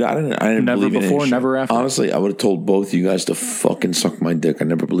 Dude, I didn't never believe before, in never after. Honestly, I would have told both you guys to fucking suck my dick. I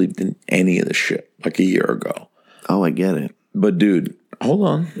never believed in any of this shit like a year ago. Oh, I get it. But dude, hold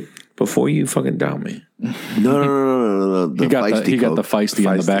on. Before you fucking doubt me. No. He got the feisty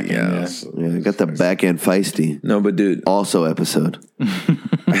on the back end. Yes. Yeah, got the back end feisty. No, but dude. Also episode.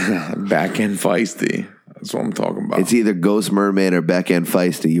 Back end feisty. That's what I'm talking about. It's either Ghost Mermaid or back end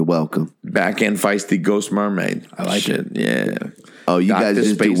feisty. You're welcome. Back end feisty Ghost Mermaid. I like it. Yeah. Oh, you Dr. guys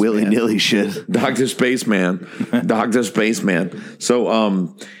just Spaceman. Do willy-nilly shit. Dr. Spaceman. Dr. Spaceman.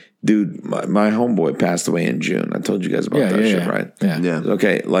 So, Dude, my homeboy passed away in June. I told you guys about that shit, right? Yeah.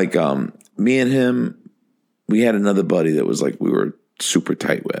 Okay, like me and him, we had another buddy that was like we were super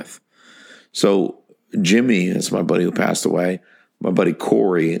tight with. So Jimmy is my buddy who passed away. My buddy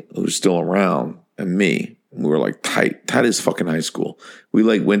Corey, who's still around, and me, we were like tight as fucking high school. We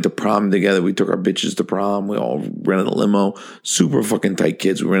like went to prom together. We took our bitches to prom. We all rented a limo. Super fucking tight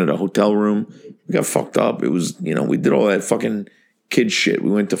kids. We rented a hotel room. We got fucked up. It was, we did all that fucking kid shit. We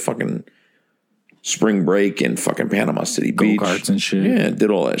went to fucking spring break in fucking Panama City Beach. Go-karts and shit. Yeah,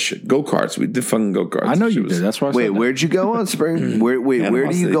 did all that shit. Go-karts. We did fucking go-karts. I know you did. That's why I said that. Where'd you go on spring? Where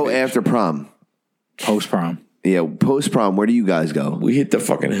do you go after prom? Post-prom. Yeah, post-prom, where do you guys go? We hit the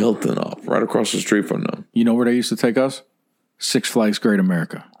fucking Hilton up right across the street from them. You know where they used to take us? Six Flags Great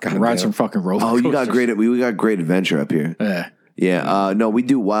America. Ride some fucking roller coasters. You got we got great adventure up here. Yeah. Yeah, no, we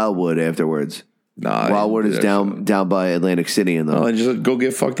do Wildwood afterwards. Nah, Wildwood is down by Atlantic City, and just go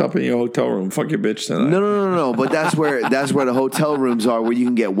get fucked up in your hotel room. Fuck your bitch tonight. No. But that's where the hotel rooms are, where you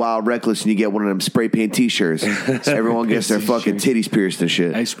can get wild reckless and you get one of them spray paint T-shirts. So everyone gets their fucking titties pierced and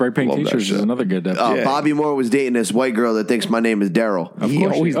shit. Hey, spray paint T-shirts is another good. Bobby Moore was dating this white girl that thinks my name is Daryl. He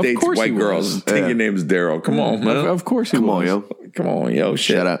always dates white girls. Think your name's Daryl. Come on, man. Of course he was. Come on, yo.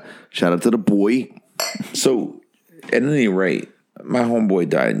 Shit. Shout out to the boy. So, at any rate, my homeboy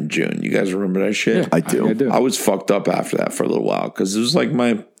died in June. You guys remember that shit? Yeah, I do. I was fucked up after that for a little while because it was like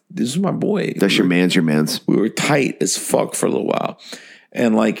this is my boy. That's your man's. We were tight as fuck for a little while.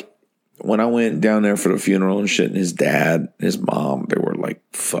 And like when I went down there for the funeral and shit, and his dad, and his mom, they were like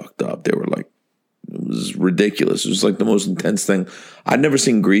fucked up. They were like, it was ridiculous. It was like the most intense thing. I'd never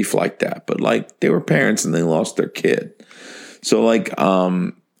seen grief like that, but like they were parents and they lost their kid. So like,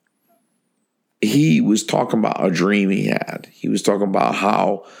 he was talking about a dream he had. He was talking about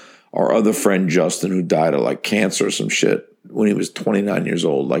how our other friend Justin, who died of like cancer or some shit when he was 29 years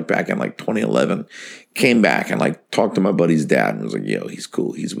old, like back in like 2011, came back and like talked to my buddy's dad and was like, yo, he's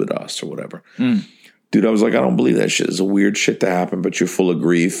cool. He's with us or whatever. Dude, I was like, I don't believe that shit. It's a weird shit to happen, but you're full of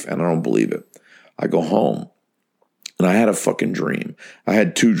grief and I don't believe it. I go home and I had a fucking dream. I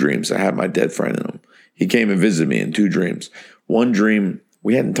had two dreams. I had my dead friend in them. He came and visited me in two dreams. One dream,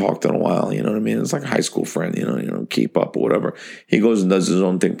 we hadn't talked in a while, you know what I mean? It's like a high school friend, you know, keep up or whatever. He goes and does his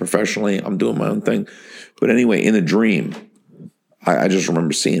own thing professionally. I'm doing my own thing. But anyway, in a dream, I just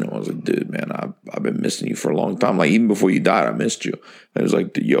remember seeing him. I was like, dude, man, I've been missing you for a long time. Like, even before you died, I missed you. And I was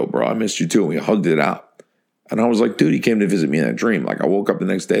like, yo, bro, I missed you too. And we hugged it out. And I was like, dude, he came to visit me in that dream. Like, I woke up the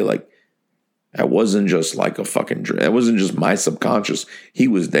next day, like, it wasn't just like a fucking dream. It wasn't just my subconscious. He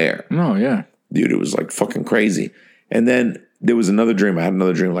was there. No, yeah. Dude, it was like fucking crazy. And then there was another dream. I had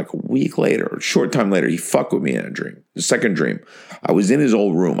another dream like a week later, or a short time later. He fucked with me in a dream. The second dream, I was in his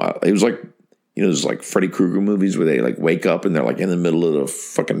old room. It was like, you know, there's like Freddy Krueger movies where they like wake up and they're like in the middle of the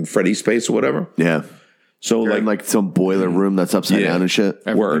fucking Freddy space or whatever. Yeah. So they're like some boiler room that's upside down and shit.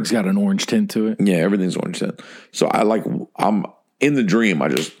 Everything's got an orange tint to it. Yeah, everything's orange tint. So I'm in the dream.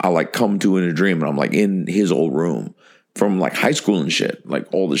 I like come to in a dream and I'm like in his old room from like high school and shit.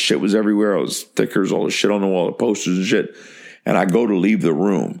 Like all the shit was everywhere. All the stickers, all the shit on the wall, the posters and shit. And I go to leave the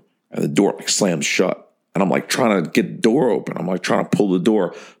room and the door like slams shut. And I'm like trying to get the door open. I'm like trying to pull the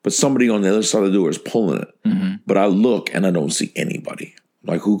door, but somebody on the other side of the door is pulling it. Mm-hmm. But I look and I don't see anybody.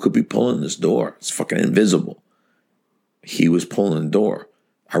 I'm like, who could be pulling this door? It's fucking invisible. He was pulling the door.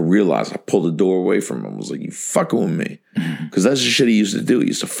 I realized I pulled the door away from him. I was like, you fucking with me. Because that's the shit he used to do. He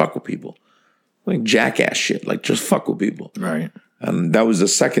used to fuck with people. Like jackass shit. Like just fuck with people. Right. And that was the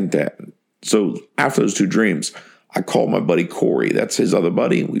second day. So after those two dreams, I called my buddy Corey. That's his other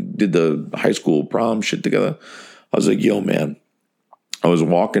buddy. We did the high school prom shit together. I was like, yo, man. I was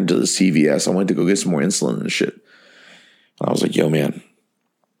walking to the CVS. I went to go get some more insulin and shit. And I was like, yo, man.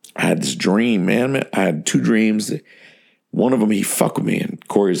 I had this dream, man. I had two dreams. One of them, he fucked with me. And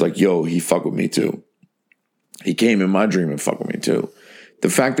Corey's like, yo, he fucked with me too. He came in my dream and fucked with me too. The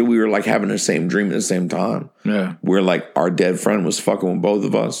fact that we were like having the same dream at the same time. Yeah. Where like our dead friend was fucking with both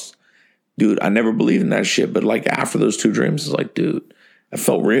of us. Dude, I never believed in that shit. But like after those two dreams, it's like, dude, it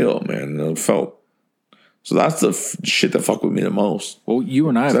felt real, man. It felt. So that's the shit that fucked with me the most. Well, you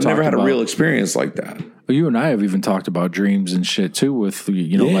and I have never had a real experience like that. Well, you and I have even talked about dreams and shit too with,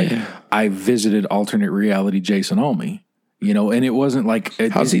 you know, like I visited alternate reality Jason Olney, you know, and it wasn't like.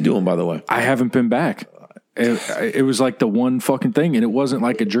 How's he doing, by the way? I haven't been back. It was like the one fucking thing, and it wasn't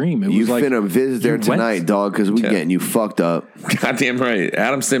like a dream. It You was like finna visit there tonight, dog, because we getting you fucked up. Goddamn right.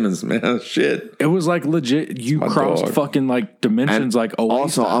 Adam Simmons, man. Shit. It was like legit. You crossed fucking like dimensions, like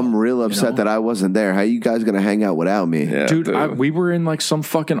Also, I'm real upset that I wasn't there. How you guys gonna hang out without me? Yeah, dude. We were in like some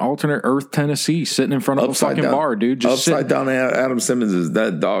fucking alternate Earth, Tennessee, sitting in front of a fucking bar, dude. Just upside down. Adam Simmons is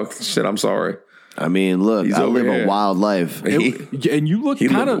dead, dog. Shit, I'm sorry. I mean, look, I live a wild life. And you look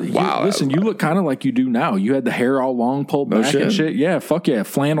kind of, you look kind of like you do now. You had the hair all long, pulled back and shit. Yeah, fuck yeah.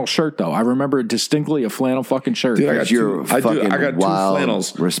 Flannel shirt, though. I remember it distinctly, a flannel fucking shirt. Dude, I got two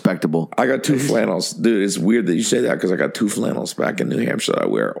flannels. Respectable. I got two flannels. Dude, it's weird that you say that because I got two flannels back in New Hampshire that I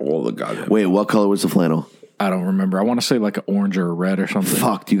wear all the goddamn. Wait, what color was the flannel? I don't remember. I want to say like an orange or a red or something.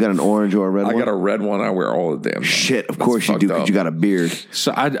 Fuck, you got an orange or a red one? I got a red one. I wear all the damn shit. Of course you do, because you got a beard.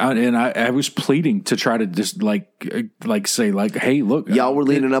 So I was pleading to try to just like say like, hey, look. Y'all were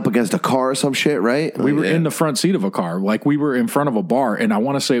leaning up against a car or some shit, right? We were in the front seat of a car. Like we were in front of a bar, and I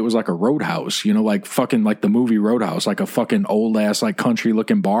want to say it was like a Roadhouse, you know, like fucking like the movie Roadhouse, like a fucking old ass like country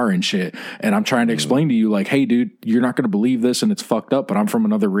looking bar and shit. And I'm trying to explain to you like, hey, dude, you're not going to believe this, and it's fucked up, but I'm from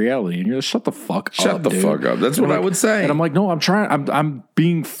another reality. And you're like, shut the fuck up. Shut the fuck up. That's what I would say. And I'm like, no, I'm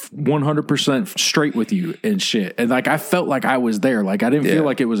being 100% straight with you and shit. And like, I felt like I was there. Like, I didn't feel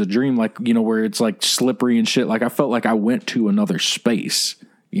like it was a dream, like, you know, where it's like slippery and shit. Like, I felt like I went to another space,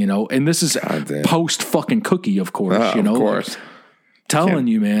 you know, and this is post fucking cookie, of course, you know, of course. Like, telling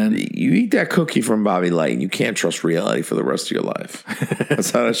you, man. You eat that cookie from Bobby Light and you can't trust reality for the rest of your life.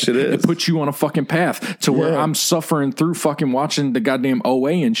 That's how that shit is. It puts you on a fucking path to where I'm suffering through fucking watching the goddamn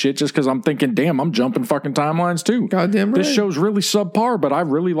OA and shit just because I'm thinking, damn, I'm jumping fucking timelines too. Goddamn right. This show's really subpar, but I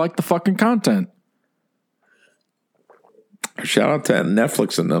really like the fucking content. Shout out to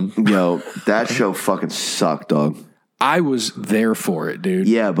Netflix and them. Yo, that show fucking sucked, dog. I was there for it, dude.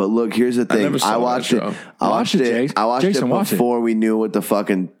 Yeah, but look, here's the thing. I watched it. I watched it before we knew what the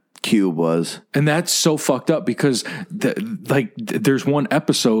fucking cube was. And that's so fucked up because there's one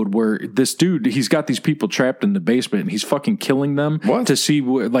episode where this dude, he's got these people trapped in the basement and he's fucking killing them to see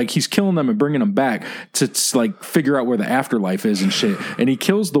like he's killing them and bringing them back to like figure out where the afterlife is and shit. And he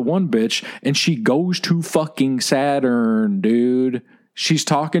kills the one bitch and she goes to fucking Saturn, dude. She's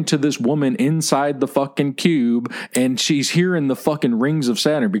talking to this woman inside the fucking cube, and she's hearing the fucking rings of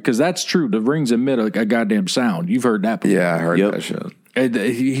Saturn, because that's true. The rings emit a goddamn sound. You've heard that before. Yeah, I heard that shit. And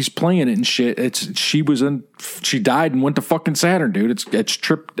he's playing it and shit. She died and went to fucking Saturn, dude. It's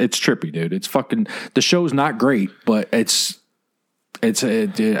trippy, dude. It's fucking, the show's not great, but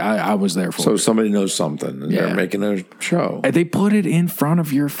I was there for it. So somebody knows something and they're making a show. And they put it in front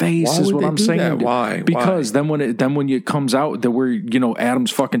of your face. Why is would what they I'm do saying. that? Why? Because then when it comes out that we're, you know, Adam's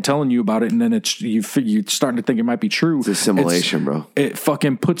fucking telling you about it, and then you're starting to think it might be true. It's a simulation, bro. It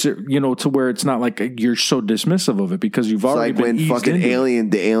fucking puts it, you know, to where it's not like you're so dismissive of it because you've already been eased when fucking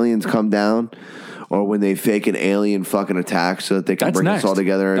into the aliens come down. Or when they fake an alien fucking attack so that they can bring us all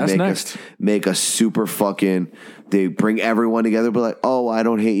together and make us super fucking. They bring everyone together, but like, oh, I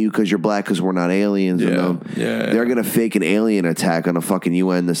don't hate you because you're black because we're not aliens. They're gonna fake an alien attack on a fucking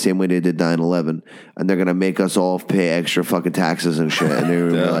UN the same way they did 9/11, and they're gonna make us all pay extra fucking taxes and shit. And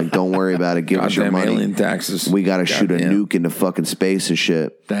they're like, don't worry about it, give us your money. Alien taxes. We gotta shoot a nuke into fucking space and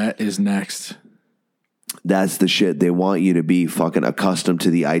shit. That is next. That's the shit. They want you to be fucking accustomed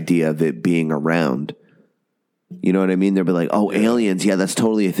to the idea of it being around. You know what I mean? They'll be like, oh, aliens. Yeah, that's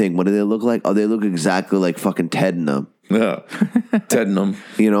totally a thing. What do they look like? Oh, they look exactly like fucking Ted and them. Yeah. Ted and them.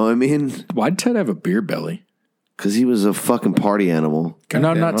 You know what I mean? Why'd Ted have a beer belly? Because he was a fucking party animal.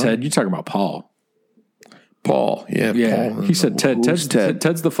 No, not Ted. You're talking about Paul. Paul. Yeah. Paul. He said Ted. Ted's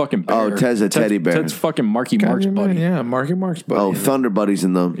the fucking bear. Oh, Ted's a teddy bear. Ted's fucking Marky Mark's buddy. Yeah, Marky Mark's buddy. Oh, Thunder Buddies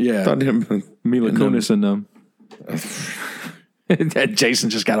in them. Yeah. Mila Kunis in them. Jason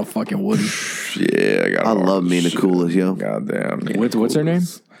just got a fucking Woody. Yeah, I love Mina Kunis, yo. Goddamn. What's her name?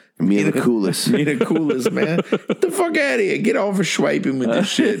 Mina Kunis. Mina Kunis, man. Get the fuck out of here. Get off of swiping with this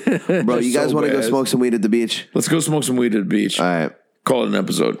shit. Bro, you guys want to go smoke some weed at the beach? Let's go smoke some weed at the beach. All right. Call it an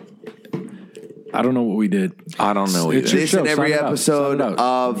episode. I don't know what we did. I don't know either. This and every episode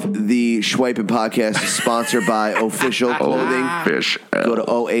of the Schwiping Podcast is sponsored by Official Clothing. Go to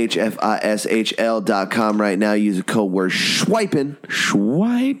ohfishl.com right now. Use the code word Schwiping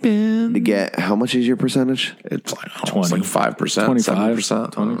to get, how much is your percentage? It's like 20, like 5%,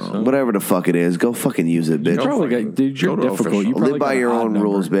 7%, 20%. Whatever the fuck it is. Go fucking use it, bitch. You're difficult. You live by your own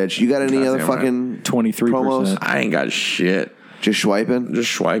rules, bitch. You got any other fucking 23%? promos? I ain't got shit. Just swiping?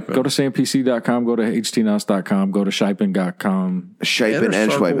 Just swiping. Go to sampc.com, go to htnos.com, go to shiping.com. Shiping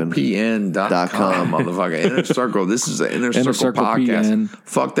and swiping. InnerCirclePN.com, motherfucker. Inner Circle. This is the Inner Circle podcast. PN.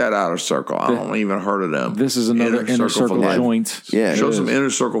 Fuck that Outer Circle. I don't even heard of them. This is another Inner Circle joint. Yeah. Show some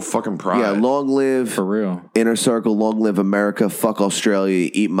Inner Circle fucking pride. Yeah, long live. For real. Inner Circle, long live America. Fuck Australia.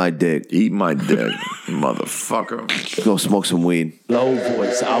 Eat my dick. Eat my dick, motherfucker. Go smoke some weed. Low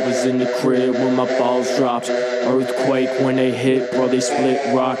voice, I was in the crib when my balls dropped. Earthquake when they hit, bro, they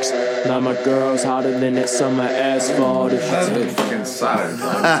split rocks. Now my girl's hotter than that summer asphalt. If That's the fucking side.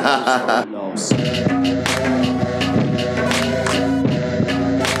 lost.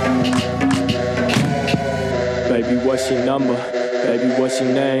 Baby, what's your number? Baby, what's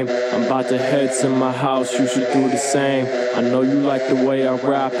your name? I'm about to head to my house, you should do the same. I know you like the way I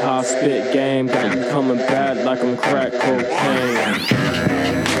rap, how I spit game. Got you coming bad like I'm crack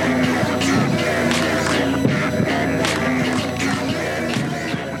cocaine.